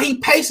his time. He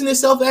pacing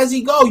himself as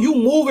he go. You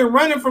moving,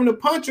 running from the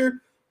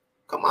puncher.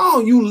 Come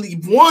on.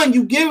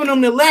 You giving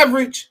him the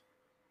leverage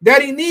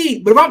that he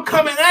need. But if I'm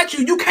coming at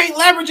you, you can't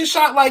leverage a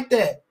shot like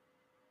that.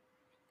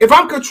 If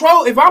I'm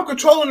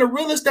controlling the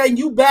real estate and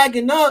you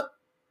bagging up,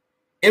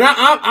 and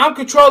I'm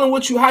controlling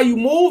how you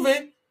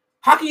moving,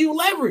 how can you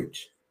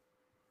leverage?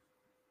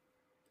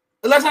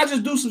 Unless I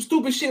just do some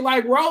stupid shit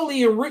like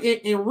Rolly and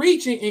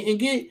reach and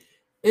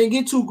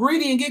get too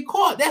greedy and get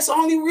caught. That's the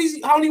only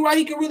way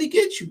he can really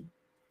get you.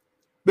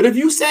 But if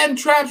you setting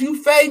traps,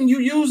 you fading, you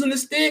using the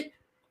stick,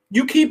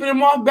 You keeping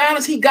him off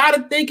balance. He got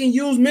to think and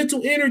use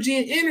mental energy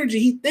and energy.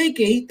 He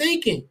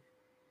thinking.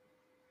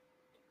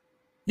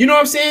 You know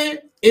what I'm saying?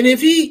 And if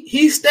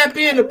he step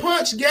in to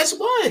punch, guess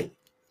what?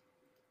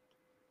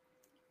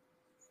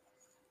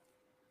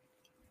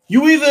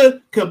 You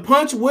either can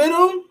punch with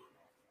him,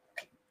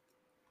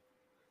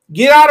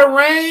 get out of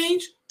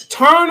range,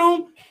 turn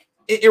him,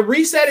 and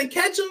reset and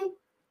catch him.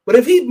 But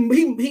if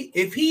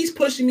he's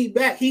pushing me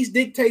back, he's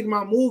dictating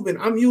my movement.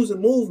 I'm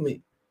using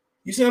movement.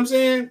 You see what I'm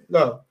saying?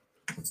 No.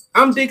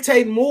 I'm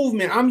dictating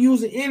movement. I'm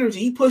using energy.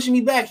 He pushing me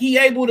back. He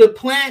able to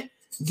plant,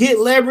 get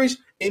leverage,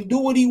 and do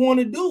what he want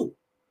to do.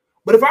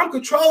 But if I'm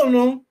controlling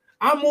him,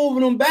 I'm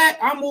moving him back.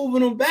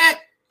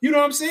 You know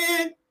what I'm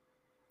saying?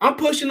 I'm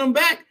pushing him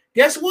back.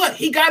 Guess what?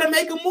 He got to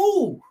make a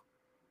move.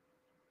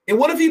 And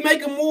what if he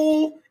make a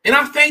move and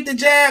I feint the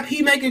jab?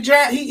 He make a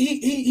jab.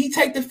 He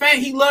take the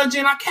feint. He lunge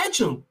in. I catch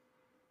him.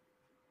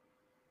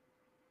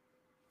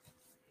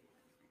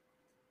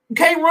 You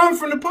can't run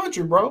from the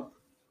puncher, bro.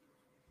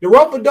 The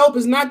rope-a-dope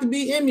is not to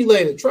be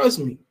emulated. Trust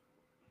me.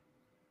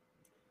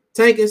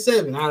 Tank and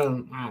 7. I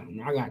don't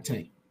know. I got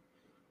Tank.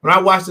 When I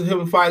watched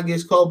him fight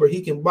against Cobra,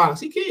 he can box.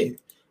 He can.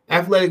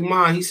 Athletic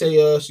mind. He say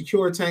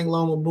Shakur, Tank,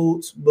 Loma,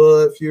 Boots,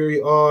 Bud,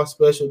 Fury, all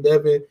special.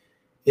 Devin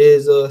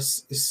is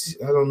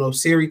I don't know,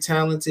 Siri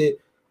talented.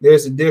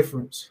 There's a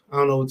difference. I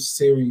don't know what the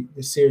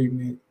Siri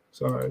meant.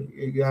 Sorry.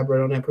 You got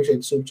right on that. Appreciate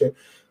the super chat.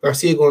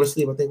 Garcia going to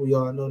sleep. I think we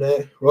all know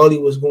that. Rolly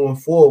was going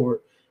forward.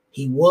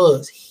 He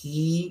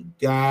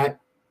got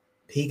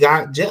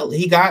jelly.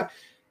 He got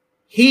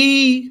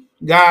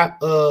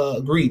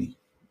greedy.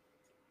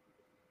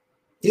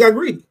 He got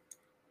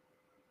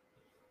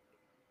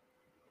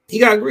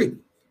greedy.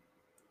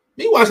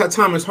 You watch how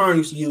Thomas Hearn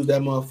used to use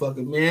that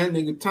motherfucker, man.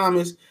 Nigga,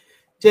 Thomas,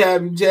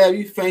 jab,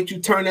 you feint, you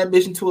turn that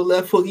bitch into a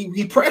left hook.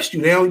 He pressed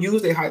you. They don't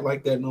use their height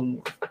like that no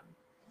more.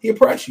 He'll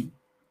press you.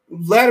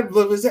 Vili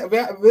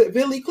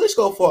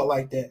Klitschko fought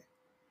like that.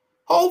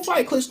 Whole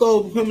fight,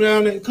 Klitschko come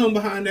down and come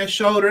behind that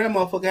shoulder. That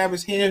motherfucker have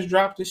his hands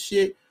dropped and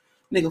shit.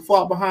 Nigga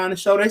fought behind the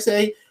shoulder. They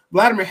say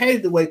Vladimir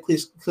hated the way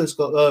Klitschko,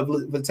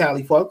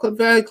 Vitaly fought.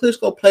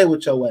 Klitschko play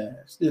with your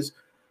ass.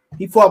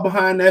 He fought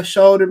behind that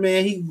shoulder,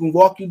 man. He can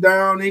walk you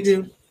down,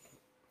 nigga.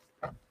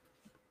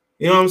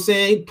 You know what I'm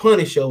saying? He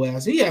punish your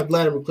ass. He had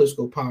Vladimir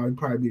Klitschko power. He'd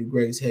probably be the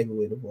greatest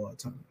heavyweight of all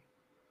time.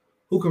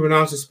 Who can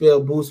pronounce and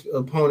spell Boost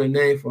opponent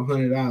name for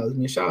 $100?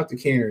 Man, shout out to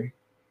Karen.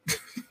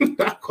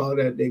 I call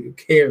that nigga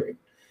Karen.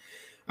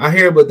 I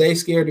hear, but they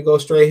scared to go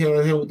straight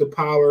on him with the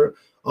power.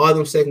 All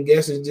them second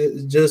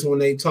guesses just when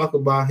they talk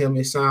about him,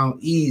 it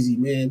sound easy,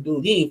 man.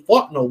 Dude, he ain't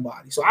fought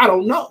nobody, so I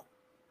don't know.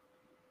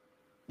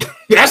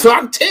 That's what I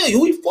can tell you.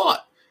 Who he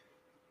fought?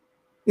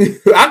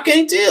 I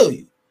can't tell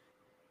you.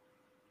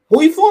 Who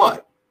he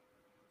fought?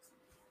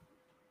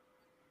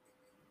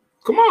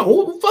 Come on,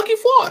 who the fuck he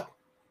fought?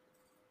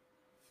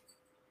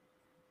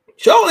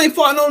 Sure ain't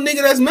fought no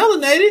nigga that's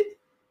melanated.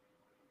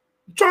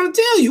 I'm trying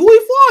to tell you who he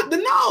fought to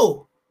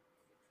know.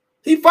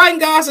 He fighting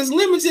guys that's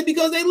limited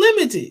because they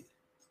limited.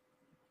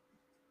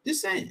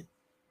 Just saying.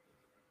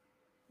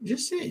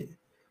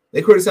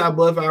 They criticize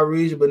Bud for our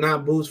region, but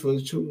not Boost for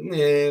the truth.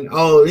 Man,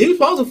 he was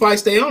supposed to fight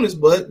Stay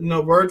Honest, but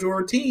Virgil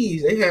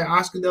Ortiz. They had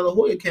Oscar De La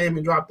Hoya came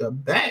and dropped a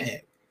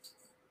bag.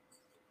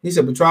 He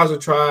said Pedraza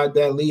tried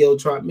that. Leo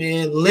tried.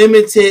 Man,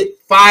 limited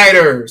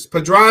fighters.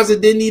 Pedraza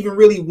didn't even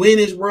really win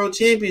his world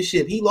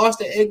championship. He lost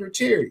to Edgar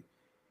Cherry.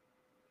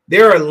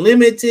 There are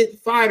limited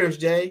fighters,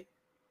 Jay.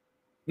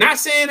 Not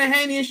saying that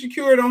Haney and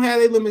Shakur don't have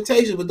their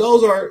limitations, but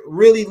those are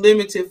really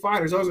limited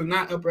fighters. Those are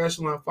not upper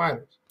echelon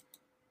fighters.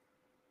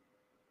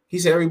 He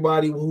said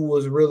everybody who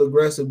was real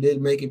aggressive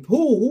didn't make it.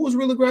 Who was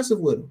real aggressive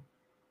with him?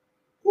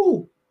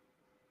 Who?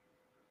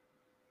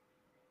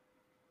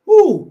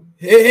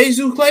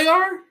 Jesus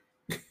Clayar?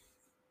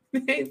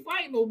 He ain't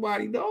fighting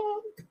nobody,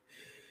 dog.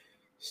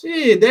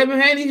 Shit, Devin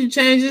Haney should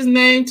change his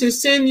name to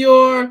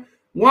Senor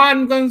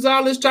Juan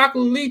Gonzalez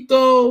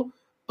Chocolito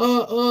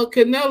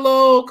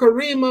Canelo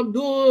Kareem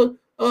Abdul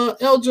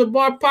El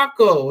Jabbar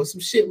Paco or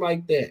some shit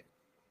like that.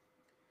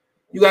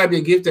 You gotta be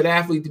a gifted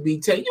athlete to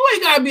beat Tank. You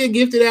ain't gotta be a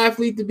gifted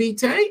athlete to beat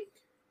Tank.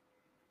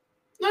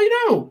 No, you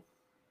don't.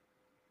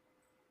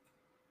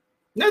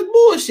 That's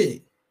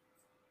bullshit.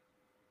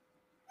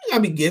 You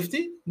gotta be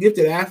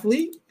gifted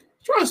athlete.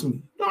 Trust me,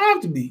 you don't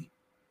have to be.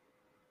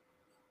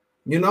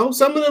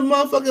 Some of the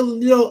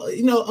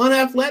motherfucking,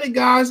 unathletic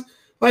guys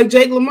like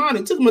Jake LaMotta,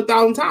 it took him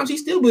 1,000 times. He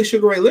still beat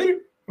Sugar Ray Leonard.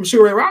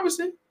 Sugar Ray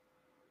Robinson.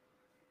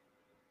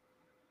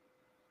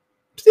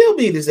 Still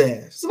beat his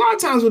ass. A lot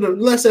of times when the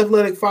less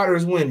athletic fighter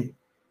is winning.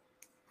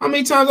 How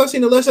many times I've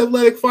seen a less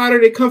athletic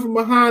fighter that come from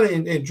behind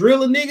and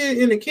drill a nigga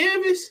in the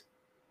canvas?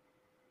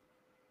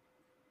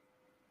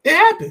 It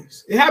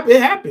happens. It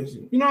happens.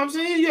 You know what I'm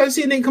saying? You ever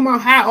see a nigga come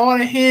out high, all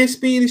that hand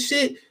speed and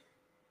shit?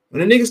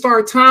 When the nigga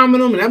start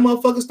timing him and that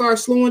motherfucker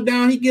starts slowing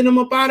down, he getting him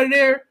up out of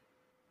there.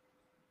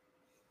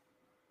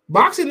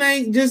 Boxing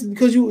ain't just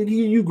because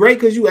you great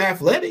because you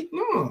athletic.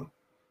 No.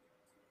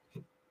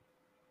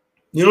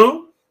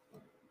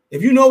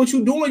 If you know what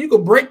you're doing, you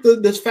can break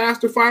this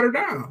faster fighter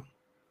down.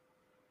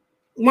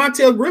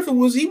 Montel Griffin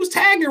was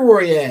tagging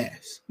Roy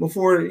ass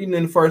before in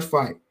the first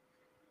fight.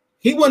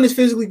 He wasn't as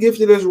physically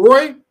gifted as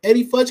Roy.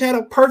 Eddie Futch had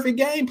a perfect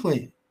game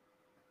plan.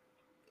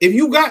 If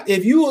you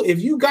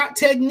got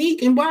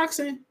technique in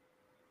boxing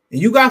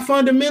and you got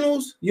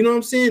fundamentals, you know what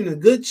I'm saying, a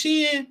good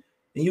chin,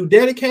 and you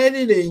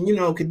dedicated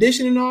and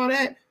conditioning and all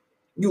that,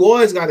 you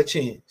always got a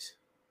chance.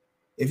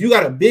 If you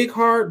got a big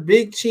heart,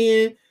 big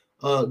chin,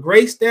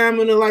 great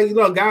stamina, like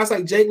guys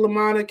like Jake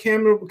LaMotta,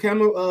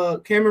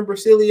 Cameron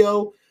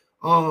Brasilio,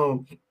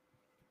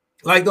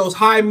 like those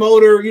high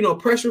motor,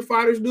 pressure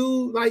fighters,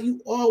 dude, like you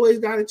always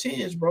got a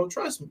chance, bro.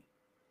 Trust me.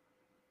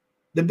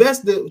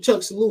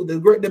 Chuck Salute,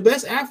 the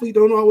best athlete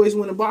don't always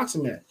win a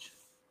boxing match.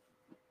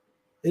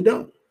 They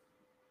don't.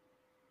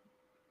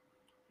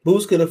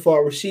 Boots could have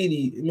fought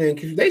Rashidi. Man,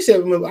 they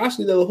said,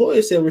 Oscar De La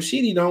Hoya said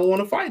Rashidi don't want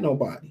to fight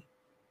nobody.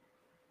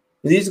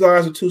 These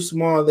guys are too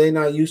small. They're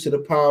not used to the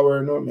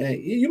power. No,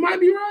 man, you might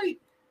be right.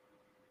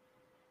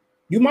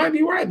 You might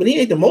be right, but he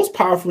ain't the most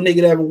powerful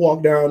nigga to ever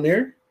walk down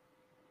there.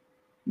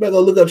 You better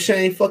go look up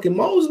Shane fucking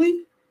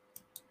Mosley.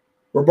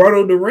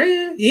 Roberto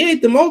Duran. He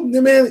ain't the most,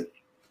 man,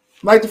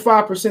 like the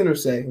 5%er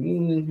say.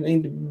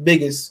 Ain't the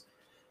biggest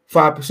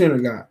 5%er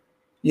guy.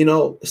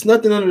 It's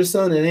nothing under the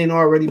sun that ain't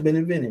already been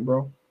invented,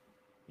 bro.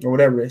 Or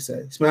whatever they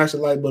say. Smash the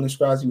like button,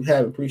 subscribe if you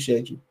haven't.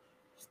 Appreciate you.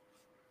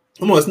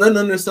 Come on, it's nothing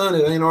under the sun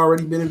that ain't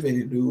already been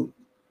invented, dude.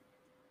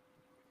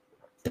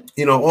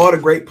 All the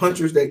great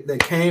punchers that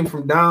came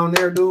from down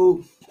there,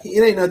 dude.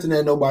 It ain't nothing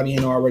that nobody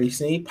ain't already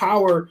seen.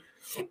 Power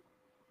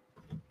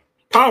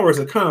is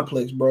a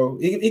complex, bro.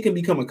 It can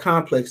become a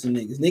complex to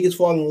niggas. Niggas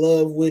fall in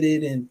love with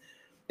it and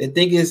they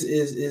think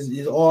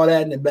is all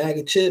that in a bag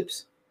of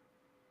chips.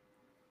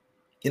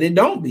 And it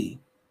don't be.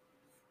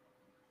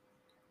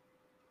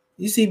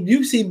 You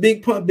see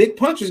big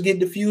punchers get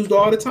diffused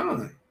all the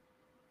time.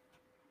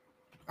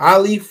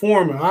 Ali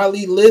Foreman,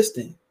 Ali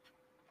Liston,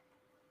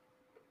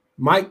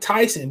 Mike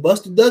Tyson,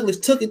 Buster Douglas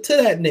took it to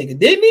that nigga,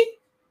 didn't he?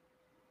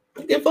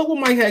 Don't give a fuck what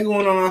Mike had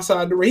going on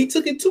outside the ring. He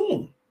took it to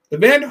him.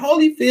 Evander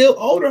Holyfield,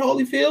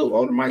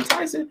 older Mike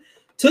Tyson,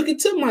 took it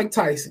to Mike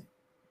Tyson.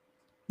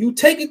 You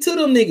take it to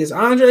them niggas.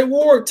 Andre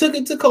Ward took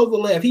it to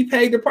Kovalev. He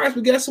paid the price,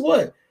 but guess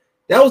what?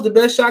 That was the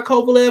best shot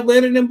Kovalev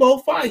landed in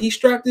both fights. He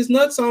strapped his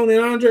nuts on, and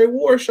Andre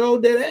Ward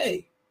showed that,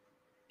 hey,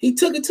 he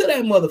took it to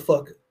that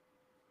motherfucker.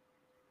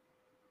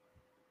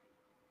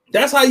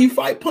 That's how you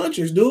fight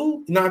punchers,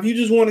 dude. Now, if you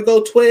just want to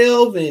go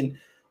 12 and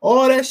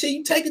all that shit,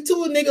 you take it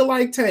to a nigga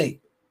like Tank.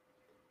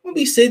 Don't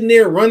be sitting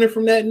there running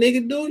from that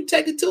nigga, dude. You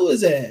take it to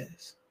his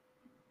ass.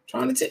 I'm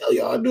trying to tell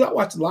y'all, dude. I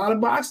watched a lot of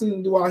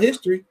boxing throughout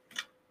history.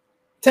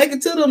 Take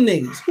it to them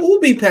niggas. Who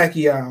beat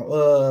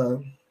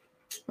Pacquiao?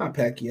 Not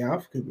Pacquiao.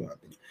 I forget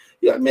about that.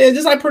 Yeah, man,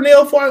 just like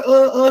Pernell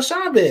fought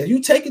Chavez. You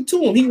take it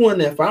to him. He won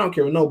that fight. I don't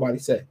care what nobody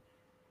say.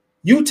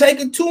 You take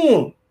it to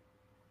him.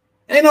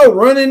 Ain't no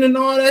running and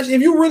all that shit.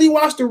 If you really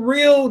watch the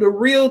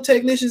real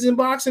technicians in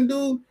boxing,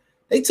 dude,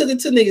 they took it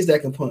to niggas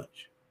that can punch.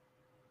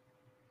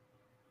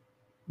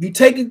 You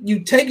take it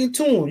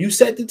to them. You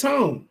set the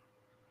tone.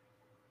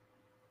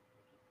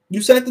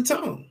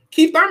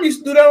 Keith Thurman used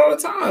to do that all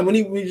the time when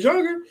he was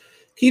younger.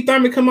 Keith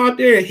Thurman come out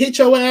there and hit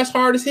your ass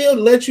hard as hell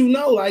to let you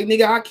know, like,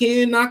 nigga, I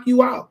can knock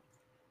you out.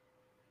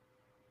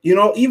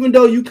 Even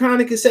though you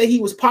kind of could say he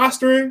was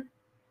posturing,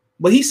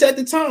 but he set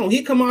the tone.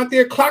 He come out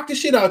there, clock the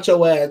shit out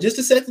your ass just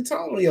to set the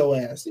tone on your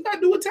ass. You got to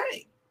do a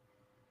Tank.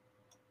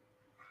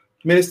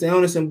 Minister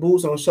Illness and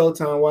Boots on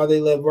Showtime while they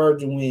let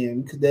Virgil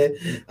win. Because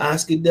that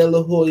Oscar De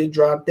La Hoya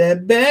dropped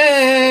that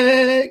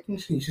bag.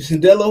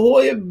 De La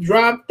Hoya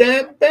dropped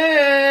that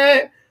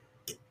bag.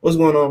 What's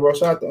going on, bro?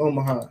 Shout out to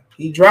Omaha.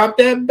 He dropped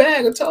that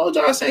bag. I told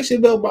y'all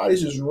sanction belt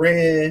bodies just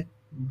ran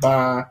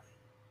by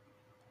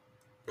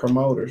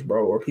promoters,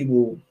 bro, or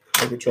people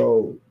that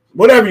control,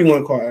 whatever you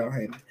want to call it.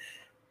 Haney.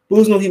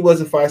 Boots knew he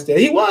wasn't fight style.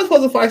 He was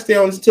supposed to fight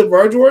style until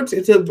Virgil,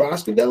 until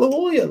Oscar De La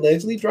Hoya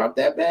allegedly dropped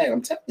that bag.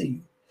 I'm telling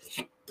you.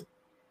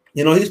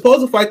 He's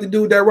supposed to fight the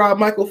dude that robbed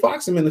Michael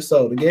Fox in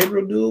Minnesota,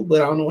 Gabriel dude,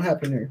 but I don't know what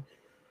happened there.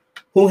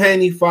 Who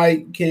Haney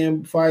fight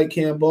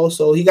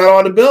Camboso? He got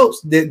all the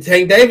belts.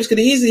 Tank Davis could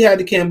have easily had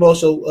the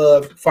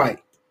Camboso fight.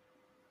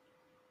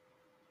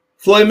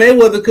 Floyd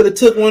Mayweather could have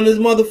took one of his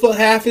motherfucker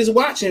half his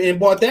watch and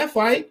bought that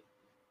fight.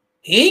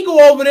 He ain't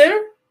go over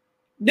there,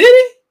 did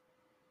he?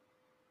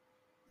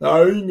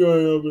 No, he ain't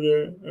going over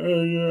there.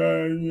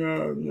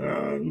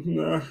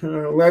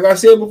 Like I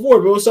said before,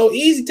 if it was so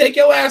easy, take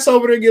your ass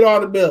over there and get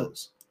all the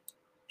belts.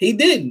 He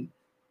didn't.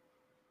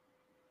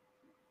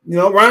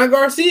 Ryan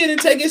Garcia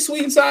didn't take his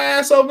sweet and sour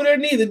ass over there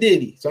neither,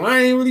 did he? So I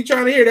ain't really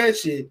trying to hear that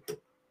shit.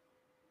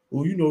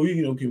 Well,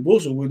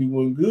 Camboso really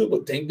wasn't good,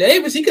 but Tank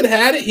Davis, he could have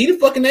had it. He the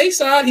fucking A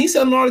side. He's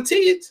selling all the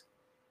tickets.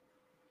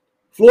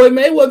 Floyd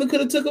Mayweather could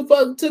have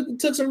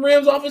took some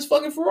rims off his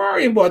fucking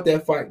Ferrari and bought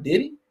that fight,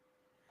 did he?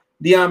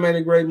 Deion made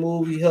a great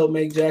move. He helped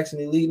make Jackson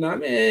elite. Now,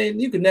 man,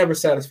 you could never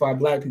satisfy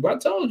black people. I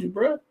told you,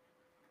 bro.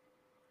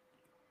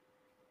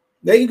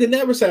 You could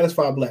never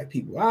satisfy black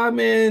people.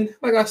 Man,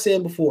 like I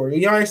said before,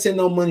 y'all ain't sending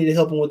no money to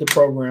help them with the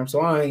program,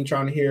 so I ain't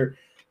trying to hear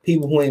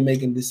people who ain't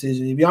making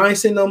decisions. If y'all ain't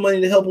sending no money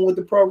to help them with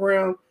the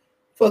program,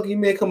 Fuck you,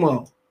 man. Come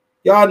on.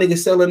 Y'all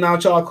niggas selling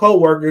out y'all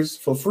co-workers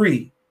for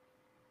free.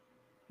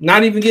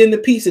 Not even getting the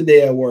pizza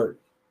day at work.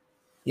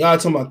 Y'all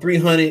talking about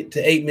 $300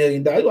 to $8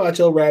 million. You out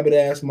your rabbit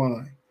ass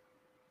mind.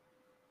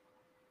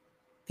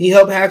 He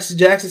helped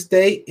Jackson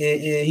State,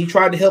 and he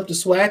tried to help the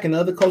SWAC, and the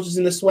other coaches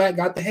in the SWAC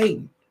got the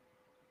hating.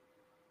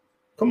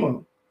 Come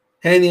on.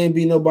 Haney ain't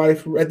beat nobody.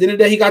 At the end of the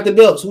day, he got the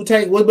belts.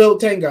 What belt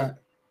Tank got?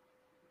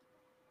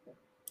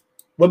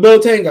 What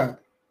belt Tank got?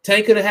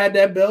 Tank could have had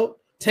that belt.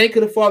 Tank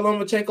could have fought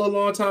Lomachenko a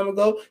long time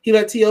ago. He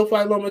let T.O.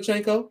 fight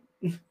Lomachenko.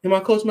 Am I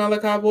Coach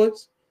Malachi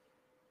voice?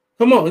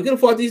 Come on. He could have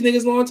fought these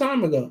niggas a long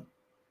time ago.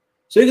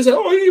 So you can say,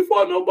 oh, he ain't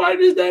fought nobody,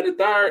 this, that, and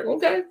the third.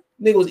 Okay.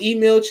 Nigga was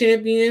email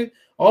champion,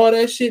 all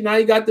that shit. Now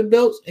he got the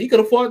belts. He could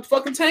have fought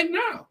fucking Tank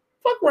now.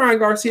 Fuck Ryan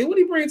Garcia. What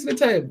he bring to the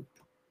table?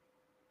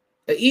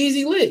 An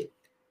easy lick.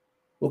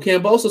 Well,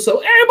 Camboso, so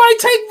everybody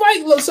take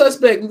fight, little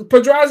suspect.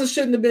 Pedraza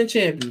shouldn't have been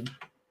champion.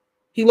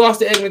 He lost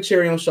to Eggman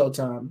Cherry on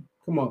Showtime.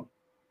 Come on.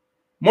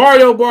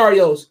 Mario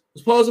Barrios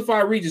was supposed to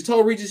fight Regis.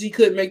 Told Regis he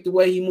couldn't make the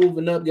way he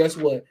moving up. Guess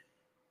what?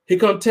 Here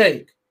come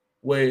Tank.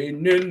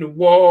 Waiting in the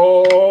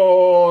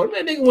wall.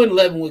 Man, nigga went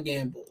 11 with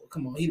Gamble.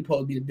 Come on, he'd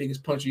probably be the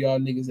biggest puncher y'all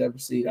niggas ever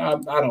seen. I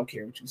don't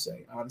care what you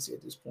say, honestly,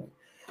 at this point.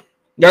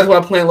 That's why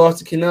Plant lost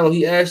to Canelo.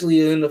 He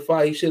actually in the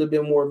fight. He should have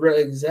been more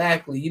aggressive.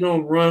 Exactly. You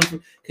don't run.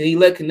 Can he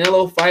let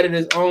Canelo fight at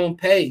his own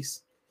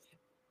pace?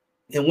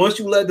 And once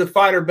you let the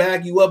fighter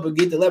back you up and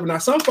get the leverage. Now,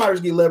 some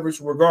fighters get leverage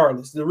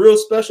regardless. The real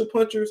special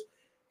punchers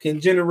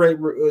can generate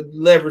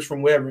leverage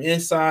from wherever.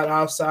 Inside,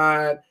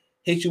 outside,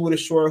 hit you with a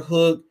short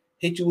hook,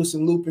 hit you with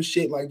some looping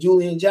shit like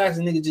Julian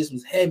Jackson. Nigga just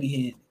was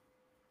heavy-handed.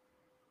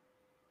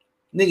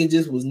 Nigga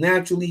just was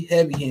naturally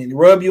heavy-handed.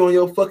 Rub you on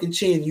your fucking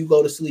chin, you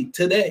go to sleep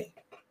today.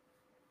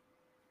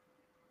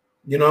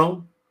 You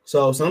know?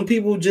 So some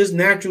people just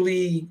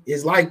naturally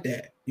is like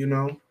that, you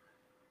know.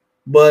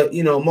 But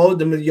you know, most of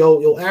them,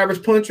 your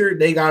average puncher,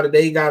 they gotta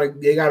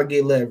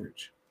get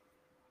leverage.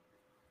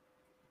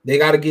 They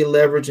gotta get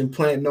leverage and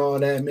Plant and all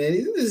that, man.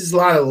 This is a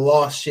lot of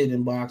lost shit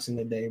in boxing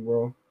today,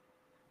 bro.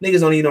 Niggas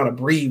don't even know how to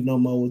breathe no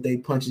more with they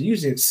punches. You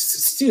should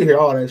still hear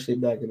all that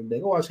shit back in the day.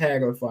 Go watch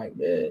Hagler fight,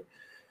 man.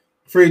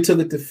 Free took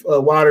it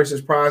to Wilder,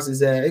 surprised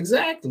his ass.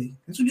 Exactly.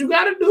 That's what you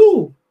gotta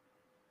do.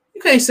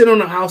 You can't sit on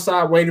the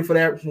outside waiting for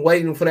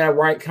that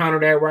right counter,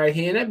 that right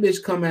hand. That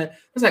bitch come at,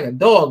 that's like a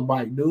dog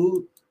bite,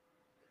 dude.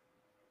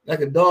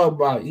 Like a dog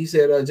bite. He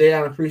said, Jay,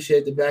 I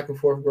appreciate the back and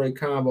forth great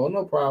combo.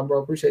 No problem,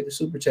 bro. Appreciate the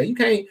super chat. You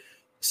can't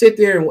sit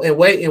there and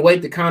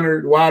wait to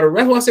counter Wilder.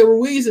 That's why I said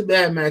Ruiz is a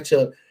bad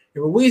matchup. If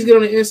Ruiz get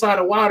on the inside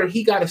of Wilder,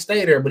 he got to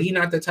stay there, but he's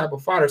not that type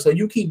of fighter. So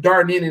you keep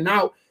darting in and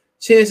out.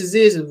 Chances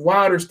is, if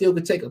Wilder still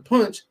could take a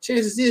punch,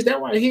 chances is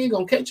that right hand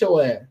gonna catch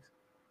your ass.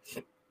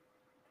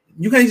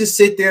 You can't just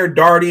sit there,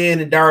 dart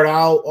in and dart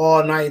out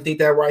all night and think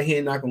that right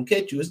hand not gonna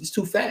catch you. It's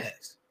too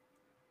fast.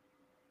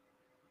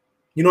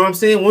 You know what I'm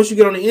saying? Once you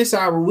get on the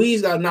inside,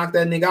 Ruiz got to knock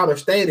that nigga out or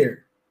stay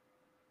there.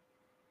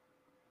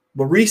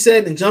 But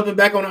resetting and jumping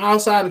back on the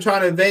outside and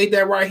trying to evade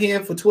that right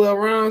hand for 12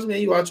 rounds, man,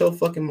 you out your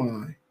fucking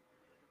mind.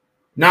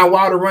 Now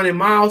Wilder running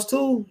miles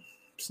too,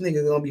 this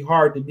nigga's going to be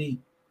hard to beat.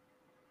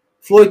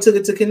 Floyd took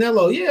it to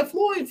Canelo. Yeah,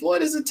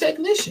 Floyd is a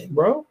technician,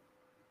 bro.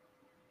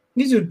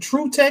 He's a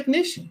true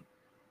technician.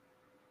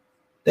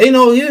 They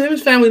know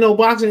his family know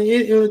boxing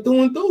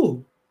through and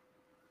through.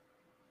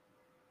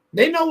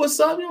 They know what's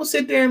up. You don't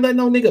sit there and let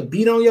no nigga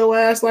beat on your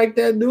ass like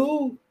that,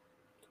 dude.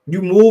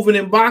 You moving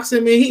and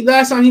boxing, man.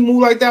 Last time he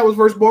moved like that was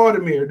versus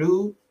Baltimore,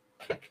 dude.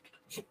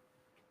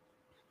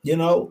 You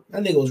know,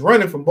 that nigga was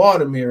running from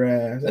Baltimore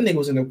ass. That nigga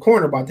was in the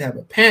corner about to have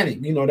a panic.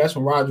 You know, that's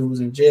when Roger was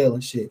in jail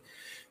and shit.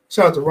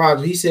 Shout out to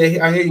Roger. He said,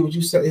 I hear you what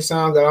you said. It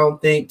sounds like I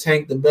don't think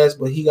Tank the best,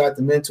 but he got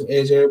the mental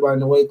edge. Everybody in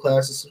the weight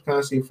class is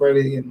constantly afraid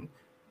of him.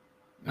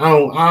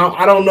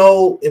 I don't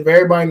know if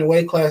everybody in the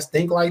weight class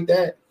think like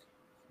that.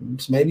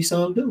 Maybe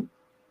some do.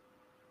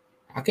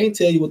 I can't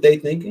tell you what they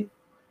thinking.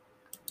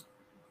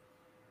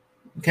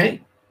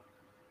 Okay.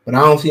 But I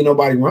don't see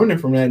nobody running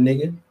from that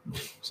nigga.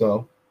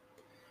 So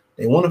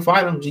they want to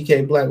fight him.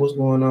 GK Black, what's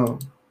going on?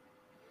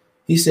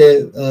 He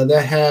said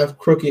that half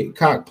crooked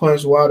cock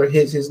punch Wilder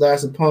hits his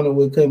last opponent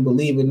with, couldn't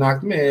believe it,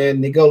 knocked.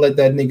 Man, they go let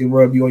that nigga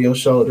rub you on your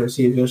shoulder and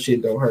see if your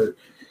shit don't hurt.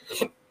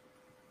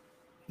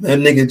 That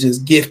nigga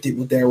just gifted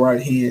with that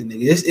right hand,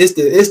 nigga. It's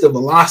the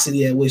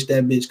velocity at which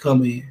that bitch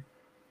come in.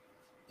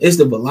 It's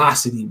the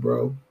velocity,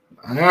 bro.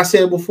 Like I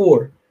said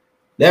before,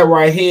 that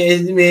right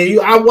hand, man.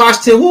 I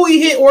watched him. Who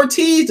he hit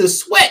Ortiz? The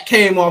sweat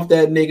came off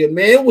that nigga,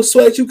 man. It was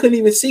sweat you couldn't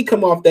even see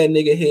come off that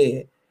nigga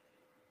head.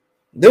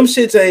 Them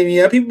shits ain't,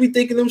 yeah. People be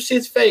thinking them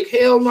shits fake.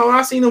 Hell no.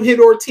 I seen him hit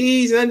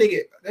Ortiz and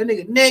that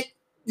nigga neck,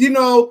 you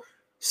know,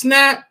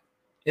 snap,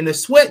 and the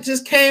sweat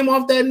just came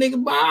off that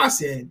nigga body. I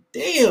said,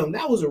 damn,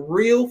 that was a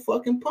real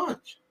fucking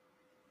punch.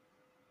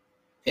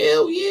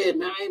 Hell yeah,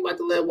 man. I ain't about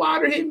to let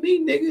Wilder hit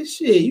me, nigga.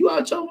 Shit, you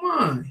out your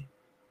mind.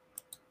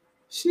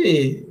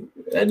 Shit.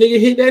 That nigga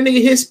hit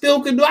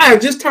Spilka. I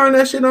just turned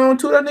that shit on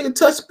too. That nigga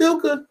touched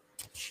Spilka.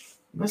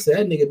 I said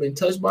that nigga been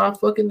touched by a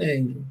fucking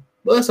angel.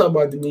 But let's talk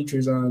about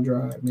Demetrius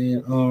Andrade,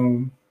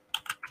 man.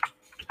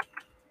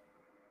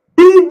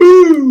 boo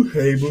boo.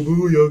 Hey boo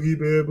boo, Yogi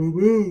Bear boo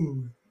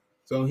boo.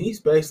 So he's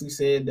basically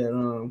said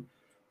that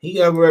he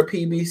got over at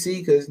PBC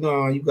because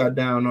no, you got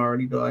down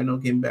already though. I know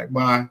getting back.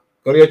 Bye.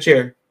 Go to your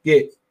chair.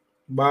 Get.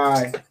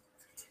 Bye.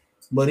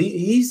 But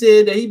he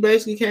said that he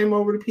basically came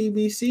over to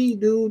PBC,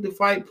 dude, to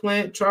fight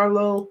Plant,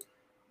 Charlo,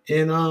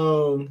 and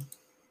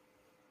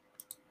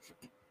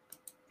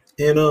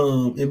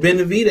and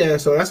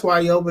Benavidez. So that's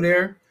why he over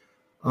there.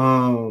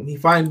 He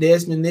fighting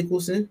Desmond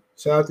Nicholson.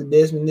 Shout out to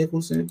Desmond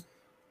Nicholson.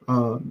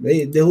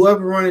 They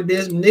whoever running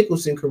Desmond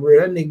Nicholson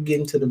career, that nigga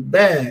getting to the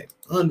bag.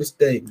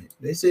 Understatement.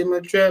 They say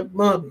my trap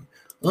bumping.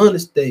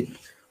 Understatement.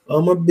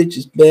 Oh, my bitch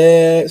is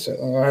bad.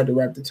 So I had to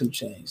rap the 2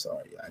 Chainz.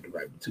 Sorry, I had to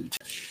rap the 2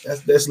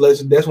 Chainz. That's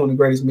legend. That's one of the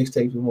greatest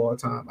mixtapes of all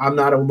time. I'm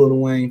not a Lil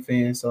Wayne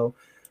fan, so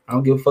I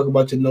don't give a fuck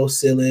about your no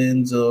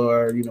ceilings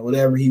or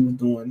whatever he was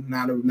doing.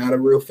 Not a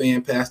real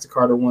fan past the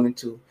Carter 1 and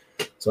 2.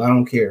 So I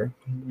don't care.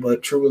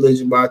 But True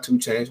Religion by 2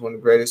 Chainz, one of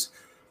the greatest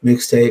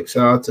mixtape.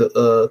 Shout out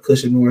to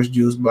Cushion Orange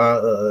Juice by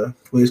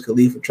Wiz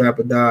Khalifa, Trap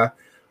or Die,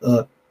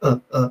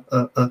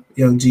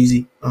 Young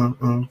Jeezy,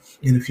 and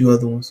a few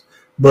other ones.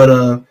 But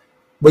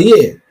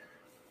yeah,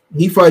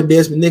 he fight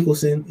Desmond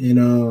Nicholson,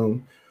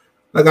 and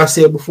like I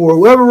said before,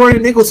 whoever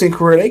running Nicholson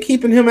career, they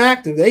keeping him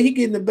active. He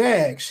getting the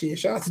bag. Shit,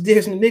 shout out to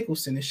Desmond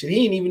Nicholson and shit.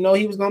 He didn't even know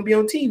he was gonna be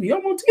on TV.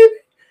 I'm on TV.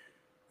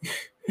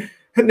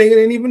 That nigga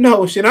didn't even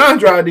know. Shit,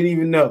 Andrade didn't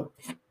even know.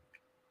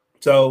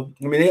 So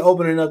I mean, they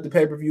opening up the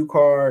pay-per-view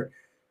card.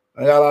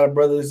 I got a lot of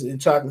brothers in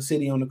Chocolate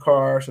City on the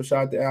card, so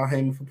shout out to Al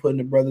Heyman for putting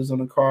the brothers on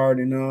the card.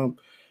 And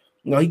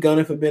he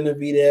gunning for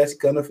Benavidez,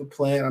 gunning for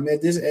Plant. I mean,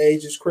 at this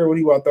age, his career, what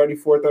he about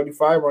 34,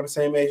 35, around the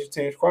same age as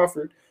Terrence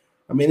Crawford.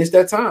 I mean, it's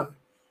that time.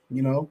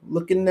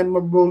 Looking at my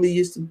bully,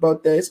 it's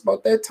about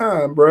that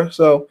time, bro.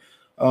 So,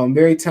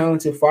 very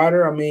talented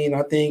fighter. I mean,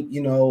 I think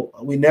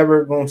we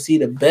never gonna see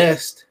the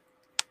best.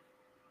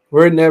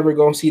 We're never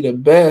gonna see the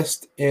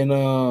best in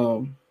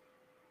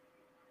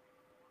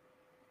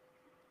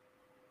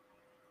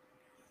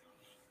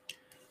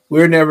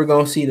we're never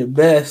gonna see the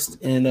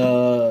best in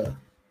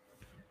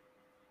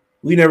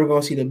we never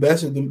gonna see the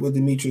best with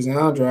Demetrius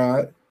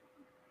Andrade.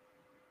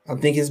 I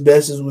think his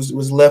best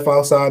was left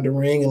outside the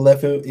ring and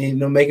left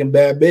him, making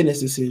bad business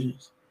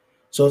decisions.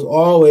 So it's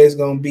always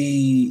gonna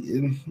be,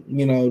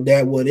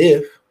 that what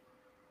if.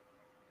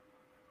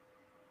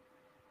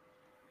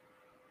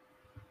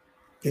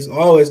 It's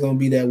always gonna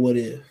be that what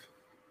if.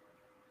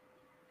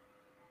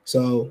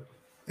 So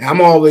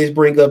I'm always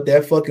bring up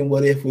that fucking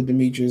what if with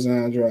Demetrius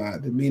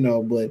Andrade,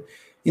 but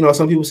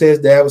some people say his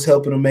dad was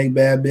helping him make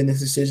bad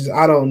business decisions.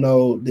 I don't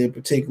know the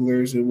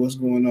particulars of what's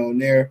going on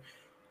there.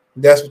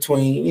 That's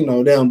between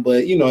them, but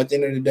at the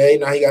end of the day,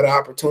 now he got an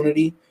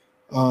opportunity,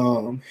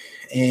 and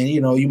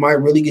you might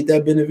really get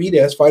that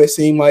Benavidez fight. It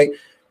seemed like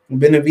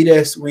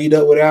Benavidez read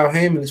up with Al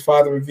Heyman. His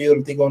father revealed,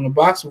 I think, on the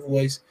Boxing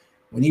Voice,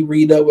 when he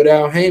read up with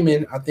Al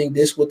Heyman, I think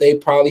this is what they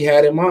probably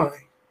had in mind.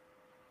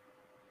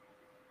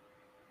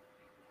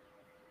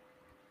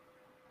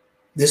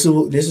 This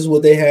is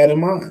what they had in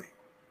mind.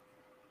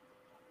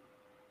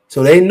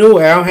 So they knew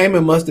Al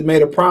Heyman must have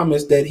made a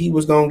promise that he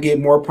was going to get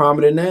more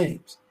prominent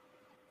names.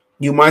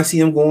 You might see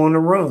him go on the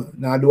run.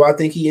 Now, do I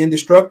think he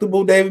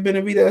indestructible, David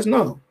Benavidez?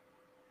 No.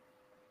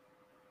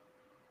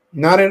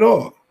 Not at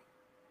all.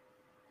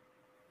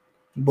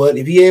 But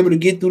if he able to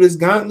get through this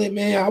gauntlet,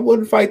 man, I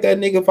wouldn't fight that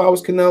nigga if I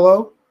was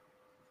Canelo.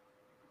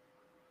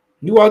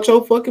 You out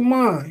your fucking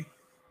mind.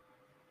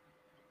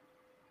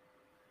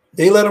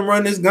 They let him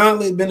run this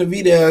gauntlet,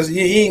 Benavidez.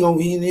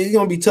 He's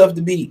gonna be tough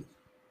to beat.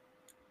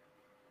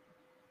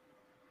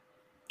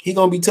 He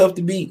gonna be tough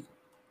to beat.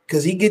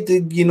 Cause he get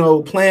the,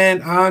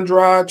 Plan,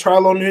 Andrade,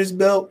 Charlo under his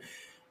belt.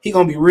 He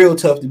gonna be real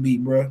tough to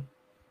beat, bro.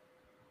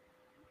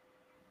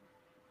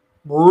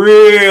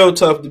 Real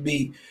tough to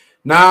beat.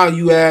 Now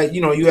you add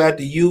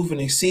the youth and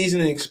the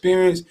season and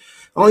experience.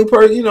 Only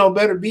person,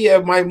 better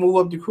BF might move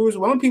up to cruiser.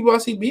 One of the people I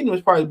see beating him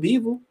is probably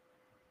Beaver.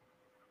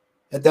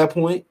 At that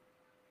point.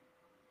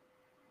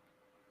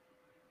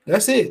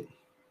 That's it.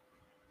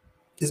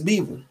 It's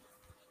Beaver.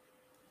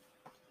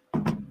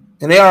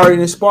 And they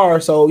already in spar.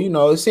 So,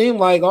 it seemed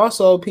like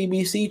also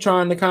PBC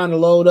trying to kind of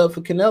load up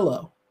for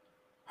Canelo.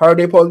 Heard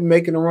they supposed to be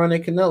making a run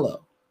at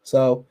Canelo.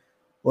 So,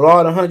 with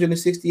all the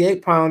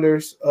 168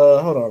 pounders,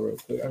 hold on real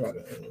quick. I got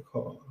a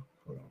call.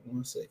 Hold on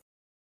 1 second.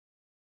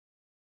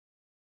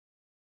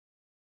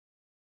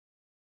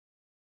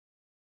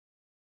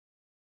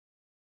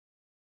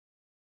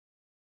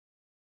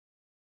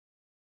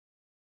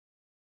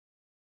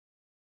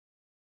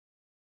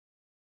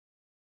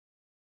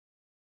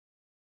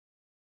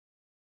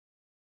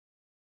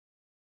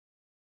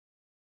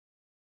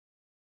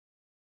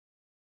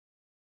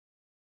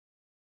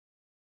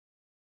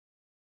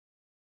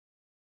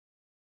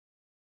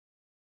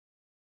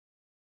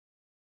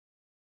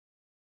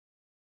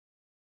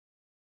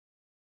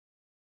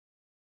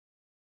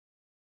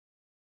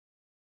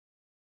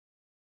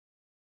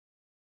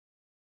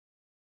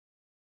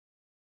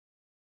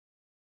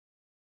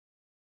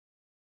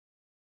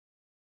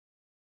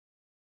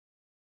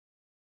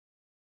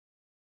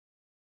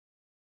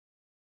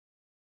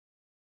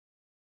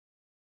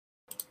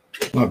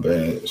 My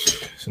bad.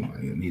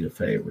 Somebody need a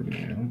favor,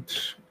 man. I'm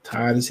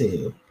tired as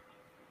hell.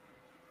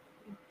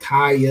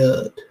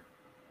 Tired.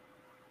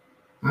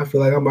 I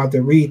feel like I'm about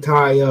to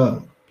retire.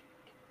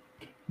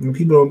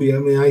 People don't be. I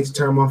mean, I used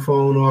to turn my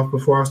phone off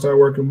before I start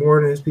working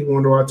mornings. People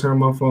wonder why I turn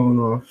my phone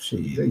off. Shit,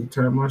 I used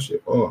to turn my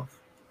shit off.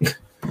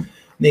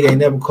 Nigga ain't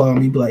never called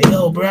me. Be like,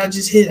 yo, bro, I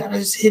just hit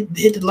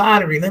the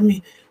lottery.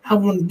 I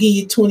want to give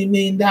you $20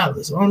 million. I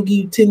want to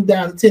give you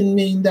 $10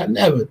 million.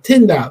 Never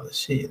 $10.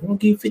 Shit, I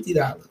want to give you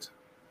 $50.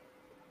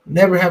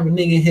 Never have a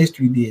nigga in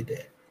history did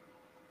that.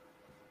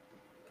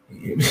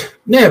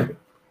 Never.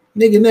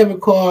 Nigga never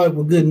called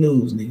with good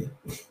news, nigga.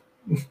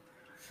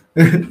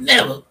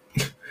 Never.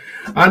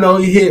 I know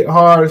he hit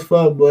hard as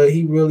fuck, but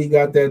he really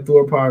got that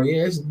Thor power.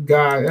 Yeah, that's a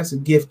guy. That's a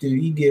gifted.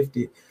 He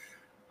gifted.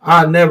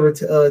 I never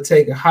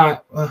take a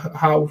hot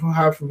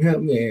from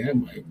him, man.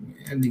 I'm like, man,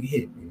 that nigga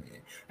hit me, man.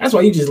 That's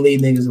why you just leave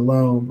niggas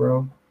alone,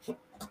 bro.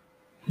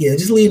 Yeah,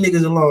 just leave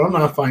niggas alone. I'm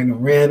not fighting no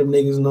random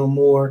niggas no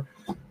more.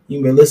 You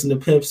may listen to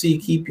Pimp C,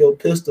 keep your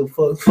pistol,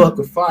 fuck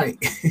a fight.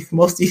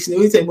 Most of these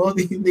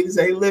niggas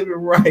ain't living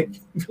right.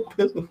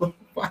 Pistol, fuck a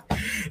fight.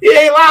 You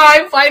ain't lying. I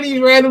ain't fighting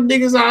these random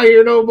niggas out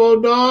here no more,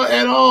 dog,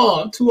 at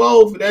all. I'm too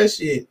old for that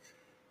shit.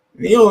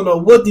 You don't know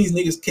what these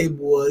niggas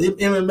capable of. If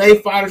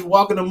MMA fighters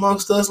walking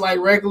amongst us like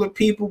regular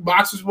people,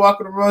 boxers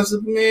walking around us,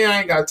 man, I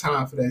ain't got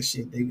time for that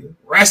shit, nigga. The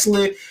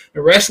wrestling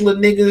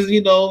niggas,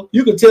 you know,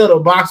 you can tell the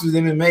boxers,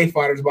 MMA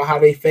fighters by how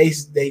they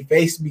face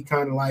be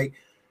kind of like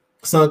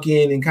sunk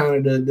in and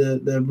kind of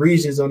the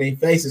abrasions on their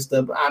face and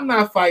stuff. But I'm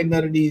not fighting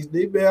none of these,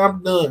 man.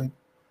 I'm done.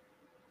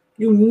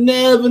 You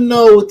never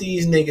know what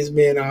these niggas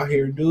been out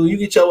here, dude. You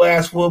get your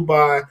ass whooped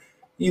by,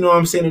 you know what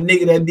I'm saying, a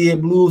nigga that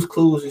did Blues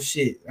Clues and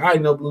shit. I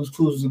didn't know Blues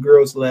Clues was the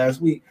girls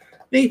last week.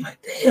 Nigga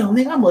like, damn,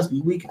 nigga, I must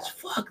be weak as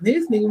fuck.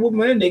 This nigga whoop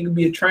my nigga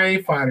be a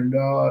trained fighter,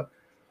 dog.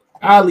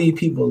 I'll leave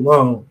people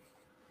alone.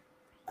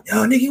 Yo,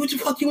 nigga, what the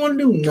fuck you want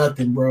to do?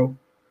 Nothing, bro.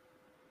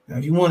 Now,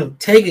 if you want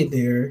to take it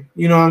there,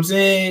 you know what I'm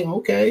saying?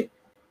 Okay.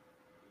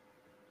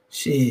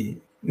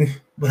 Shit.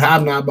 But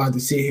I'm not about to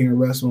sit here and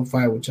wrestle and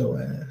fight with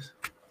your ass.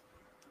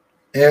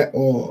 At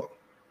all.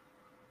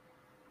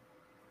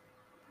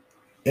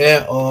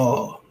 At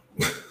all.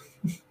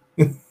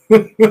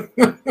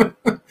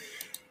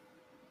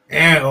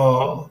 At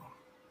all.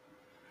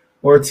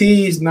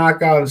 Ortiz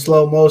knockout in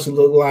slow motion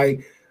looked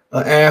like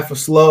an half a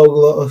slow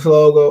glow.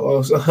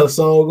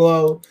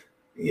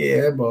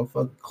 Yeah, that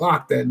motherfucker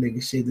clocked that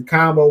nigga shit. The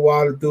combo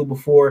water through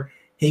before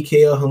he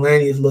killed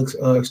Helenius looks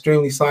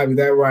extremely sloppy.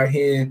 That right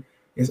hand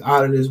is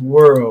out of this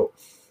world.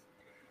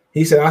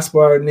 He said, I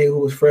sparred a nigga who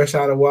was fresh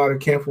out of water,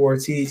 Camp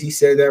Ortiz. He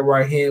said that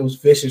right hand was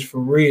vicious for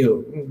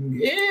real.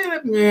 Yeah,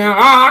 man,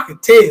 I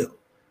could tell.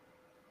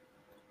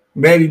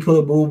 Maybe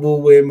put Boo Boo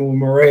with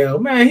Morel.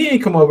 Man, he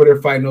ain't come over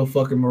there fighting no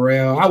fucking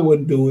Morel. I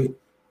wouldn't do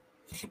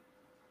it.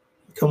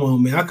 Come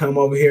on, man. I come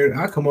over there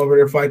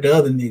to fight the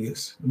other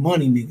niggas, the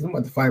money niggas. I'm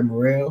about to fight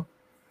Morel.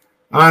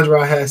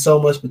 Andrade has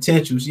so much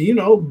potential. So, you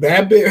know,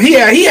 Bad Bear. He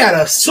had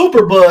a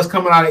super buzz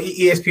coming out of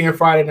ESPN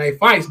Friday Night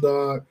Fights,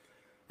 dog.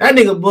 That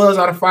nigga buzz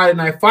out of Friday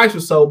Night Fights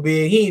was so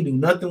big, he ain't do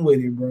nothing with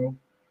it, bro.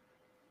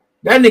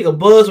 That nigga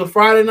buzz with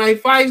Friday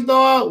Night Fights,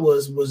 dog,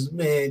 was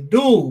man,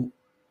 dude,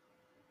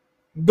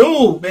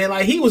 man,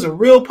 like he was a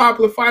real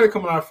popular fighter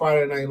coming out of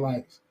Friday Night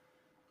Lights.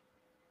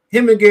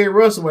 Him and Gary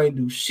Russell ain't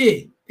do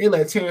shit. They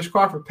let Terrence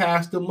Crawford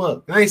pass them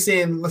up. I ain't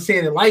saying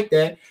it like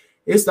that.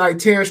 It's like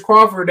Terrence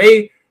Crawford.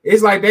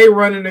 It's like they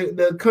running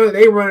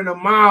they running a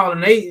mile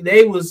and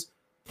they was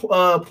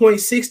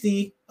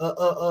 0.60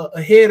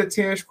 ahead of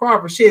Terrence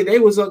Crawford. Shit, they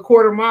was a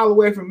quarter mile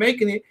away from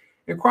making it,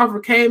 and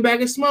Crawford came back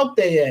and smoked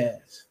their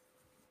ass.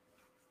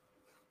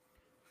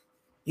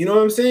 You know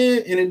what I'm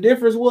saying? And the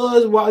difference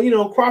was, while, you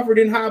know, Crawford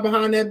didn't hide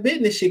behind that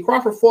business shit.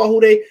 Crawford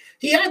fought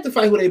he had to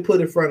fight who they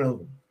put in front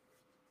of him.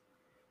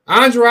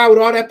 Andrade, with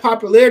all that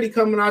popularity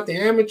coming out, the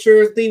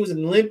amateurs, he was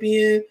an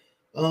Olympian.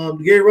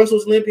 Gary Russell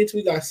was Olympian too.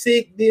 He got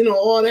sick. You know,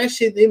 all that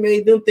shit, they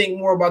made them think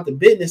more about the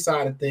business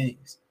side of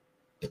things.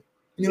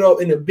 You know,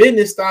 and the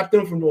business stopped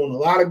them from doing a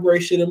lot of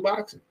great shit in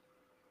boxing.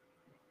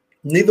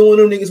 Neither one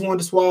of them niggas wanted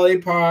to swallow their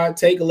pride,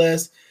 take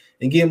less,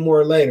 and get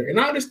more later. And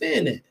I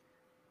understand that.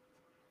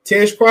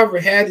 Terrence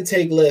Crawford had to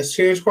take less.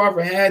 Terrence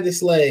Crawford had to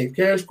slave.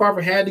 Terrence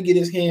Crawford had to get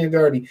his hand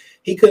dirty.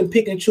 He couldn't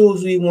pick and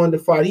choose who he wanted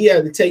to fight. He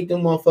had to take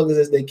them motherfuckers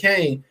as they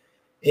came.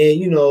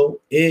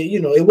 And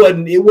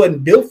it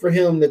wasn't built for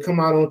him to come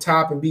out on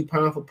top and be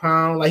pound for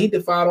pound. Like, he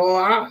defied all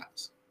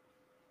odds.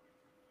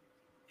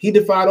 He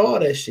defied all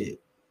that shit.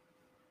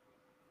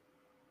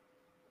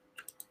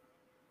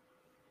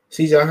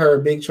 See, I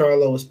heard Big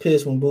Charlo was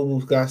pissed when Boo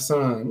Boo got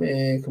signed.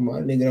 Man, come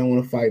on, nigga don't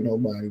want to fight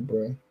nobody,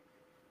 bro.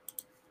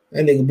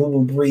 That nigga Boo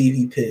Boo breathe,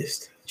 he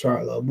pissed.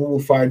 Charlo. Boo Boo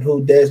fighting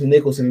who? Desmond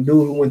Nicholson, the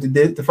dude who went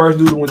the first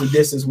dude who went the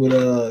distance with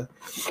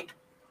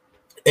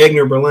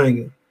Egner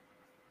Berlanga.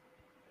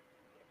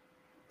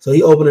 So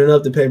he opening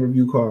up the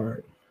pay-per-view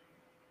card.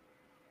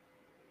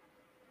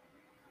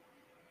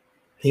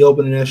 He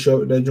opening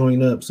that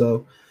joint up.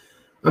 So,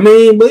 I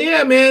mean, but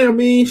yeah, man. I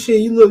mean, shit.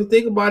 You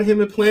think about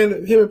him and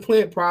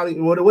Plant probably.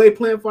 Well, the way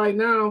Plant fight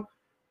now,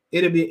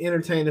 it'd be an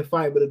entertaining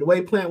fight. But the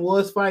way Plant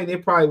was fighting,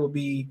 it probably would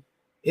be.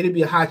 It'd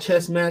be a high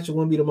chest match. It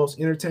wouldn't be the most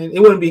entertaining.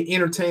 It wouldn't be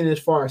entertaining as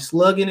far as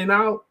slugging it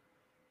out.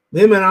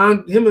 Him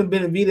and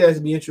Benavidez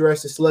would be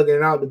interested slugging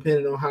it out,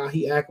 depending on how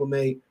he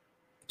acclimate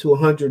to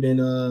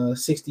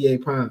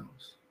 168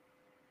 pounds.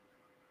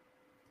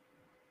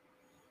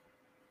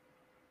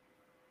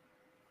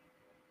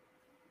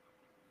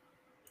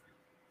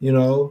 You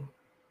know.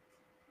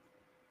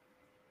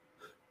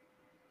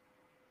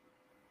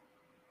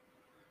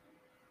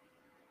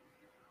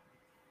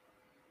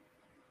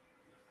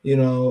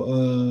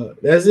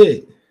 That's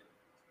it.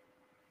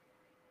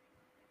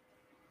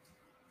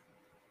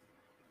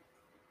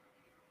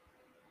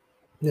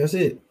 That's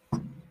it.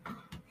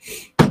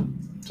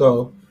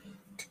 So,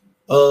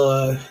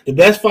 the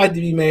best fight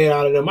to be made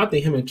out of them, I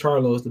think him and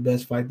Charlo is the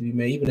best fight to be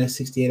made. Even at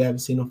 68, I haven't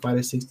seen him fight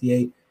at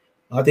 68.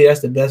 I think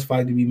that's the best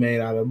fight to be made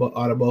out of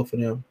both of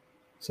them.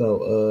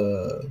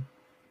 So,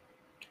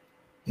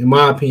 in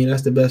my opinion,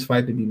 that's the best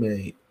fight to be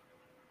made.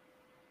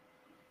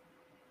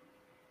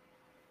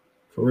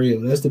 For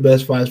real, that's the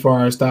best fight as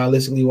far as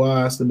stylistically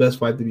wise. The best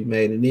fight to be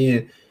made, and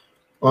then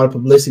all the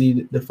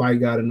publicity the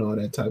fight got and all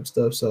that type of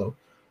stuff. So,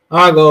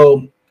 I'll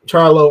go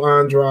Charlo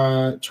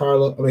Andrade,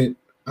 Andrade,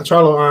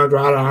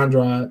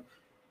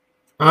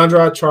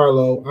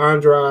 Charlo,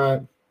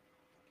 Andrade,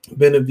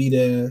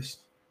 Benavidez,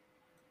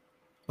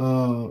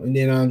 and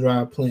then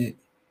Andrade Plant.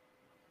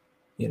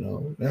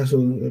 That's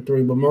the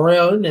three. But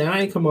Morrell, I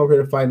ain't come over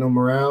here to fight no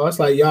Morrell. It's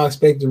like y'all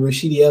expect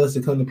Rashidi Ellis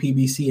to come to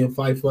PBC and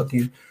fight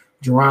fucking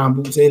Jerron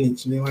Boots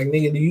Ennis. Like,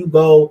 nigga, do you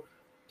go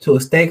to a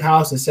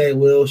steakhouse and say,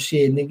 well,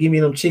 shit, nigga, give me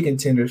them chicken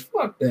tenders?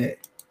 Fuck that.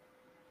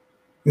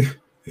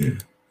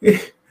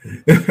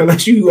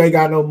 Unless you ain't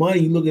got no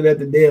money, you looking at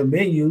the damn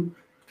menu.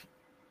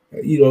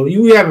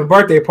 You have a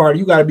birthday party,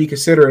 you got to be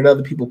considerate of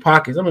other people's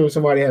pockets. I remember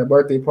somebody had a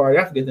birthday party.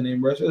 I forget the name,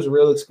 bro. It was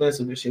real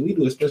expensive and shit. We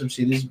do expensive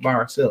shit this by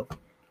ourselves.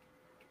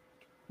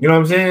 You know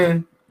what I'm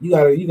saying? You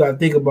gotta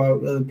think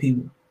about other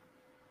people.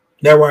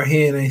 That right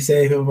hand ain't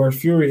save him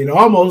versus Fury. It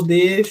almost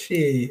did.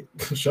 Shit.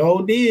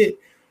 Sure did.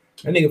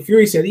 That nigga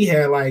Fury said he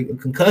had like a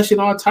concussion,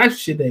 all types of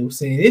shit they were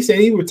saying. They said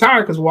he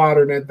retired because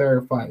Wilder in that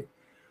third fight.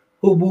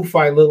 Who boo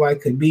fight looked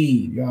like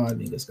Khabib? Y'all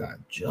niggas got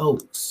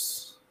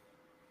jokes.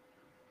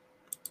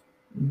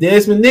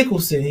 Desmond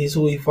Nicholson, he's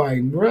who he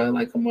fighting, bro.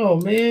 Like, come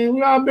on, man.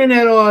 We all been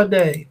at all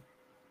day.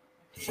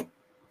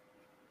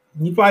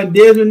 You fight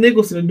Desmond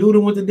Nicholson, the dude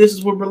who went to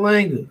distance with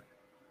Berlanga.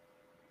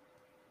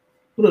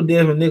 What if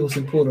Devin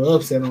Nicholson pulled an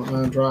upset on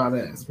Andrade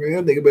ass? Man,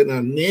 that nigga better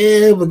not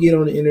never get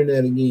on the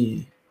internet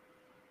again.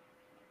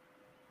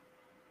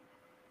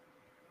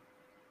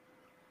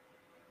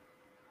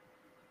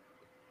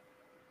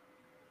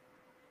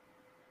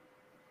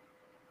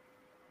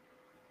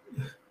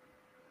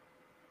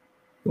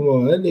 Come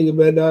on, that nigga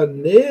better not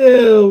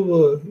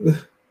never.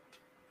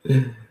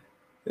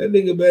 That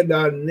nigga better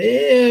not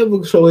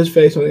never show his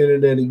face on the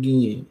internet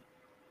again.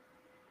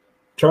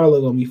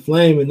 Charlo gonna be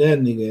flaming that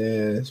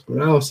nigga ass,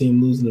 but I don't see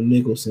him losing to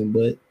Nicholson.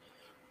 But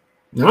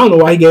I don't know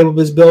why he gave up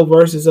his belt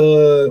versus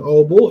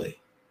old boy.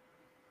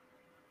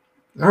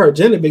 I heard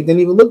Jenovic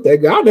didn't even look that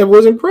good. I never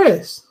was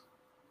impressed.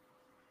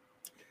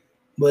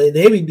 But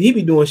he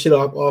be doing shit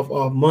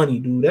off money,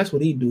 dude. That's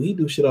what he do. He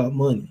do shit off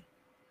money.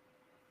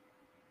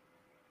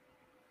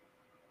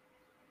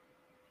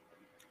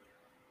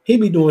 He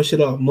be doing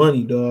shit off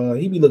money, dog.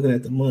 He be looking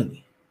at the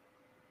money.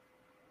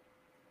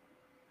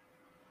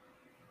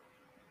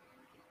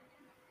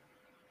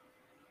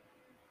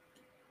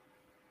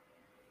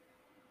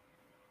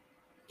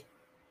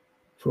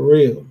 For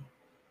real.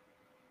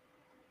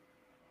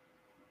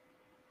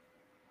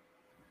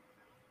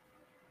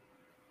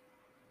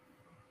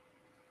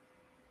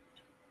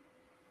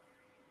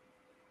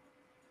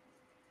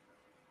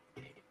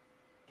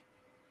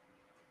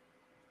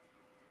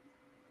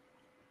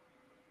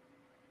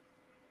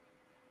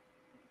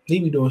 He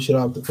be doing shit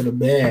off for the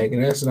bag,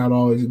 and that's not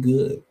always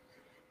good.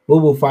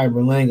 Boo fight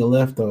Berlanga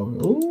leftover.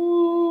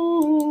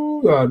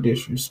 Ooh, y'all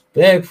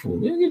disrespectful.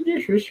 Nigga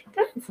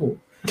disrespectful.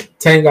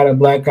 Tank got a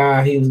black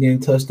eye. He was getting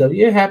touched up.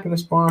 Yeah, it happened to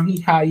Spawn.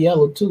 He high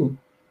yellow too.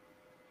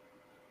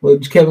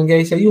 But Kevin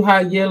Gates said, you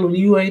high yellow,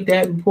 you ain't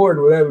that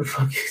important, whatever the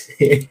fuck he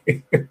said.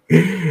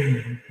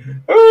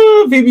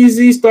 Oh,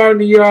 PBC starting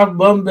the year off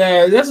bum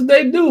bash. That's what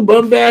they do.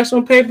 Bum bash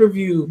on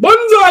pay-per-view.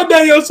 Bumsai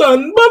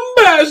Danielson. Bum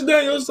bash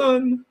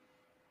Danielson.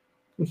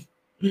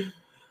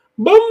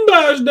 Bum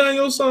bash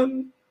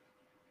Danielson.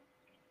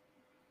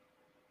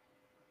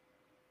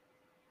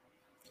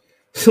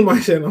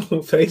 Somebody said on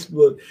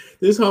Facebook,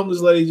 this homeless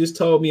lady just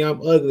told me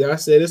I'm ugly. I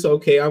said, it's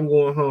okay. I'm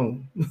going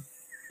home.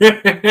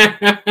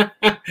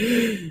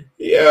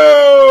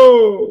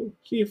 Yo,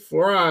 she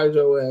fried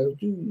your ass.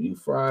 You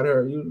fried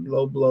her. You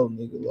low blow,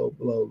 nigga. Low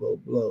blow.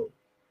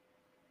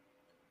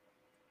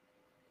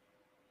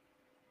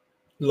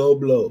 Low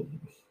blow,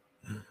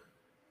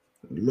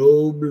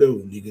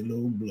 nigga.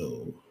 Low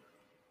blow.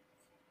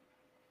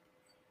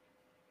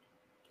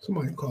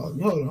 Somebody called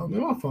me. Hold on,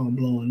 man. My phone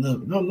blowing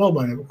up. No,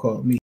 nobody ever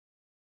called me.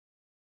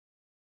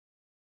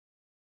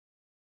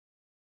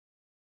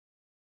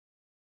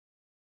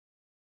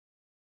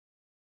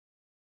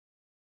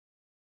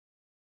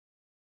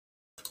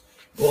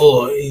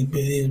 Oh, he's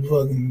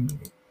fucking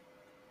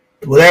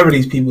whatever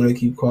these people they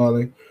keep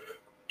calling.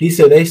 He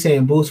said they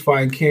saying Boost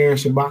fighting Karen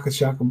Shabaka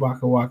Shaka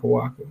Baka Waka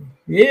Waka.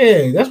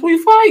 Yeah, that's what he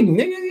fighting,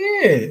 nigga.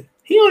 Yeah.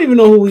 He don't even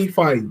know who he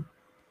fighting.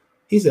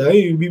 He said, I ain't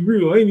even be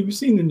real. I ain't even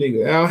seen the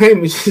nigga. Al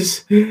Heyman's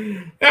just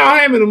Al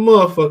Heyman a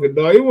motherfucker,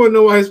 dog. You wanna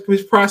know why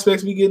his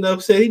prospects be getting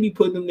upset? He be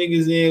putting them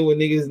niggas in when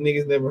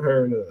niggas never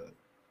heard of.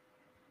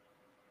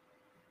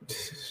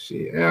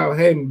 Shit, Al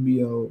Heyman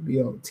be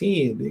on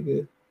 10,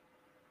 nigga.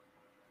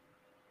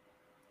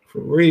 For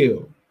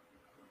real.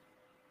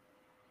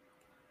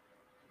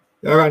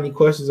 Y'all got any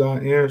questions? I'll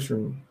answer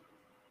them.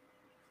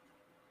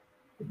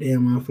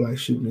 Damn, I feel like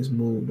shooting this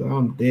move, though.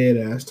 I'm dead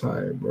ass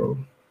tired, bro.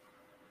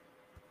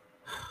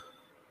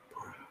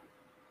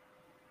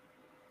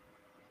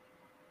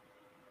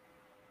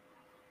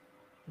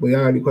 But y'all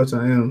got any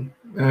questions? I am.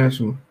 Ask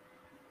them.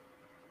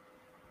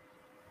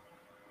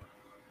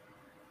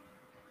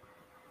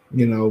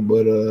 You know,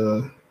 but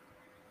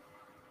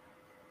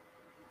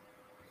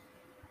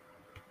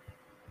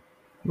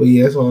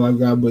yeah, that's all I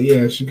got. But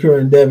yeah, Shakur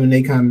and Devin,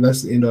 they kind of,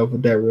 let's end off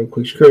with that real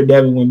quick. Shakur and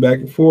Devin went back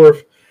and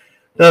forth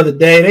the other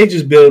day. They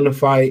just building a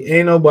fight.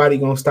 Ain't nobody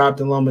gonna stop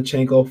the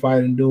Lomachenko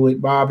fight and do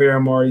it. Bob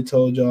Arum already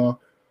told y'all,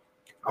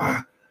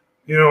 I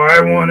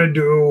want to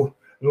do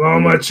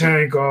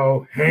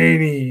Lomachenko,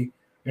 Haney,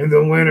 and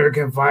the winner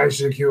can fight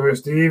Shakur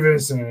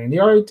Stevenson. He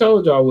already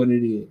told y'all what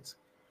it is.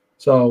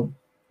 So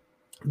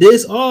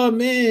this,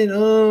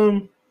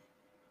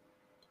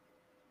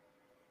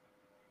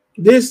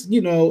 this,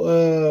 he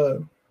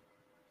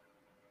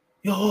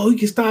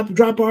can stop,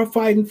 drop our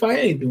fight and fight.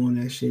 I ain't doing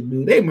that shit,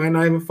 dude. They might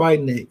not even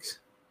fight next.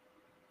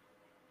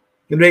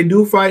 If they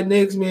do fight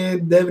next,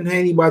 man, Devin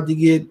Haney about to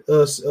get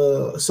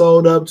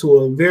sold up to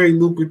a very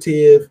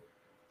lucrative.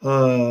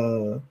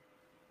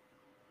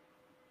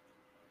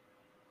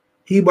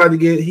 He about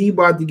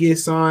to get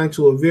signed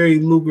to a very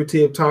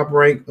lucrative Top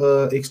Rank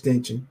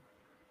extension.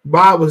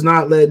 Bob was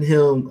not letting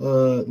him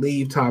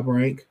leave Top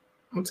Rank.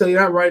 I'm telling you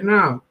that right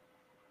now.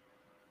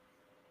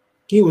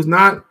 He was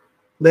not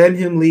letting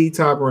him leave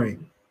Top Rank.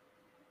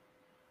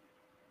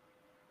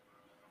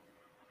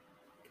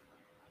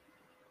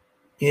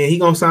 And he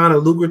gonna sign a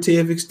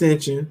lucrative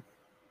extension.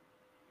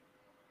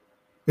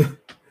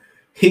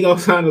 He gonna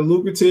sign a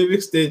lucrative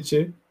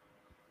extension.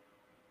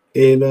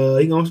 And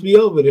he gonna be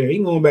over there. He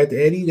going back to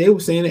Eddie. They were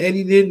saying that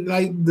Eddie didn't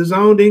like the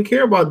zone, didn't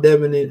care about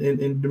Devin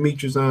and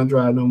Demetrius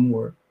Andrade no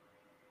more.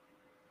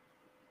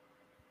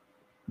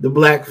 The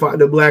black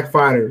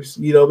fighters,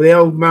 they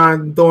don't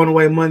mind throwing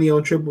away money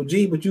on Triple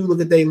G, but you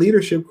look at their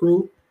leadership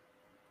crew.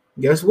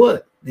 Guess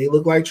what? They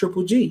look like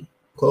Triple G,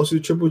 closer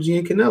to Triple G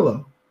and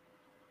Canelo.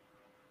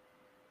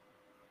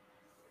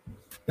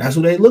 That's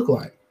what they look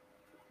like.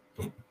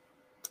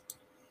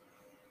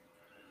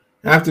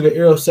 After the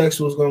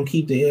aerosexuals gonna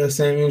keep the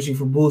same energy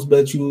for Boost,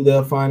 bet you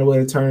they'll find a way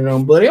to turn it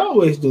on. But they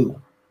always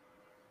do.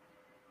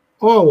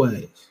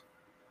 Always.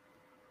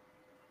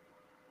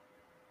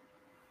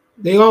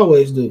 They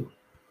always do.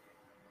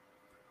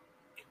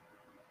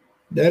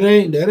 That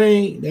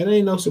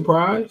ain't no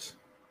surprise.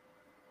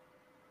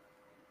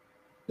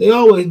 They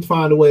always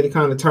find a way to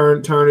kind of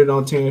turn it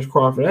on Terrence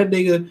Crawford. That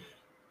nigga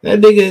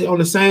on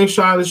the same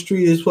side of the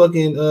street as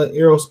fucking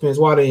Errol Spence.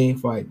 Why they ain't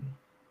fighting?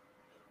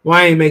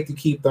 Why ain't make the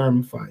Keith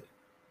Thurman fight?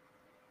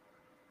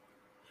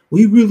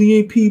 We really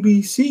ain't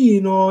PBC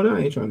and all that.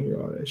 I ain't trying to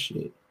hear all that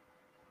shit.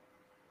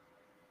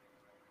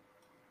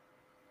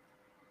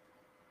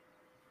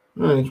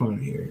 I ain't trying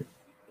to hear it.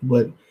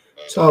 But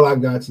that's all I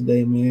got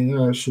today, man. I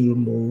gotta shoot a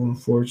move,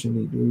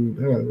 unfortunately,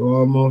 dude. I gotta go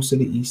almost to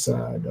the east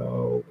side,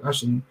 dog. I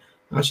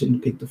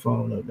shouldn't pick the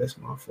phone up. That's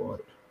my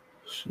fault.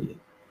 Shit.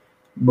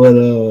 But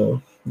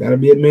gotta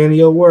be a man of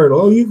your word.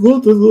 Oh, you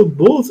got the little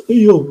bulls in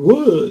your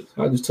woods.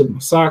 I just took my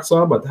socks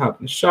off, about to hop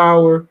in the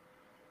shower.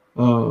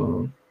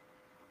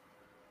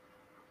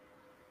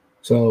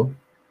 So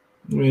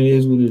it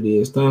is what it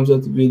is. Thumbs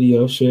up the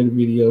video, share the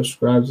video,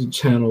 subscribe to the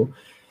channel.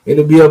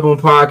 It'll be up on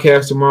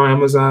podcast tomorrow.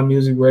 Amazon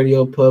Music,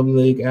 Radio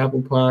Public,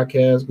 Apple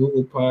Podcasts,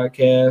 Google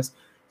Podcasts,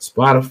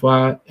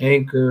 Spotify,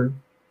 Anchor,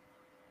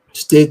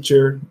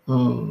 Stitcher.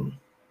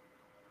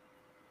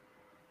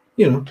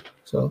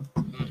 So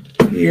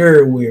you're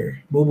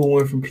everywhere. Booba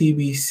went from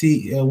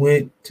PBC,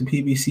 went to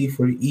PBC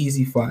for the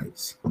easy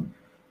fights.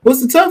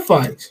 What's the tough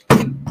fights?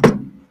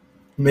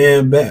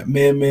 Man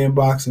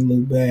boxing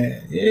look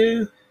bad.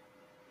 Yeah.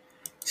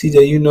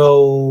 CJ, you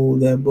know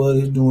that Bud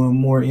is doing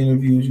more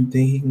interviews. You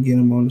think he can get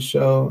him on the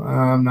show?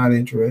 I'm not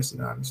interested,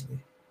 honestly.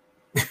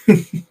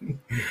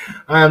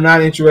 I am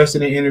not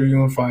interested in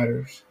interviewing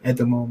fighters at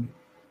the moment.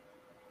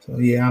 So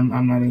yeah,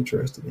 I'm not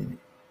interested in it.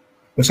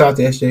 But shout out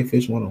to SJ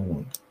Fish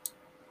 101.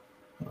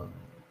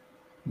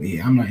 But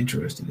yeah, I'm not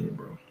interested in it,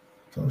 bro.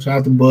 So shout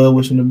out to Bud.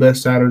 Wish him the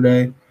best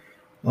Saturday.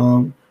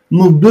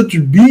 No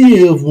better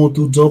BF want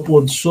to jump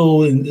on the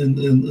show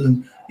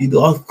and either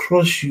I'll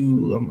crush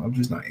you. I'm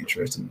just not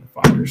interested in the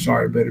fighter.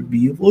 Sorry, better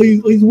BF. Oh,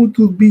 you want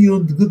to be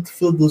on the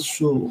Goodfellas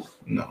show?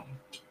 No,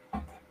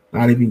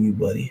 not even you,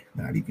 buddy.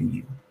 Not even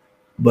you.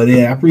 But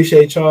yeah, I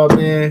appreciate y'all,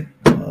 man.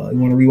 You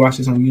want to rewatch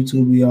this on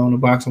YouTube? We are on the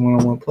Boxing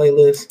 101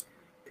 playlist.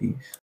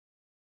 Peace.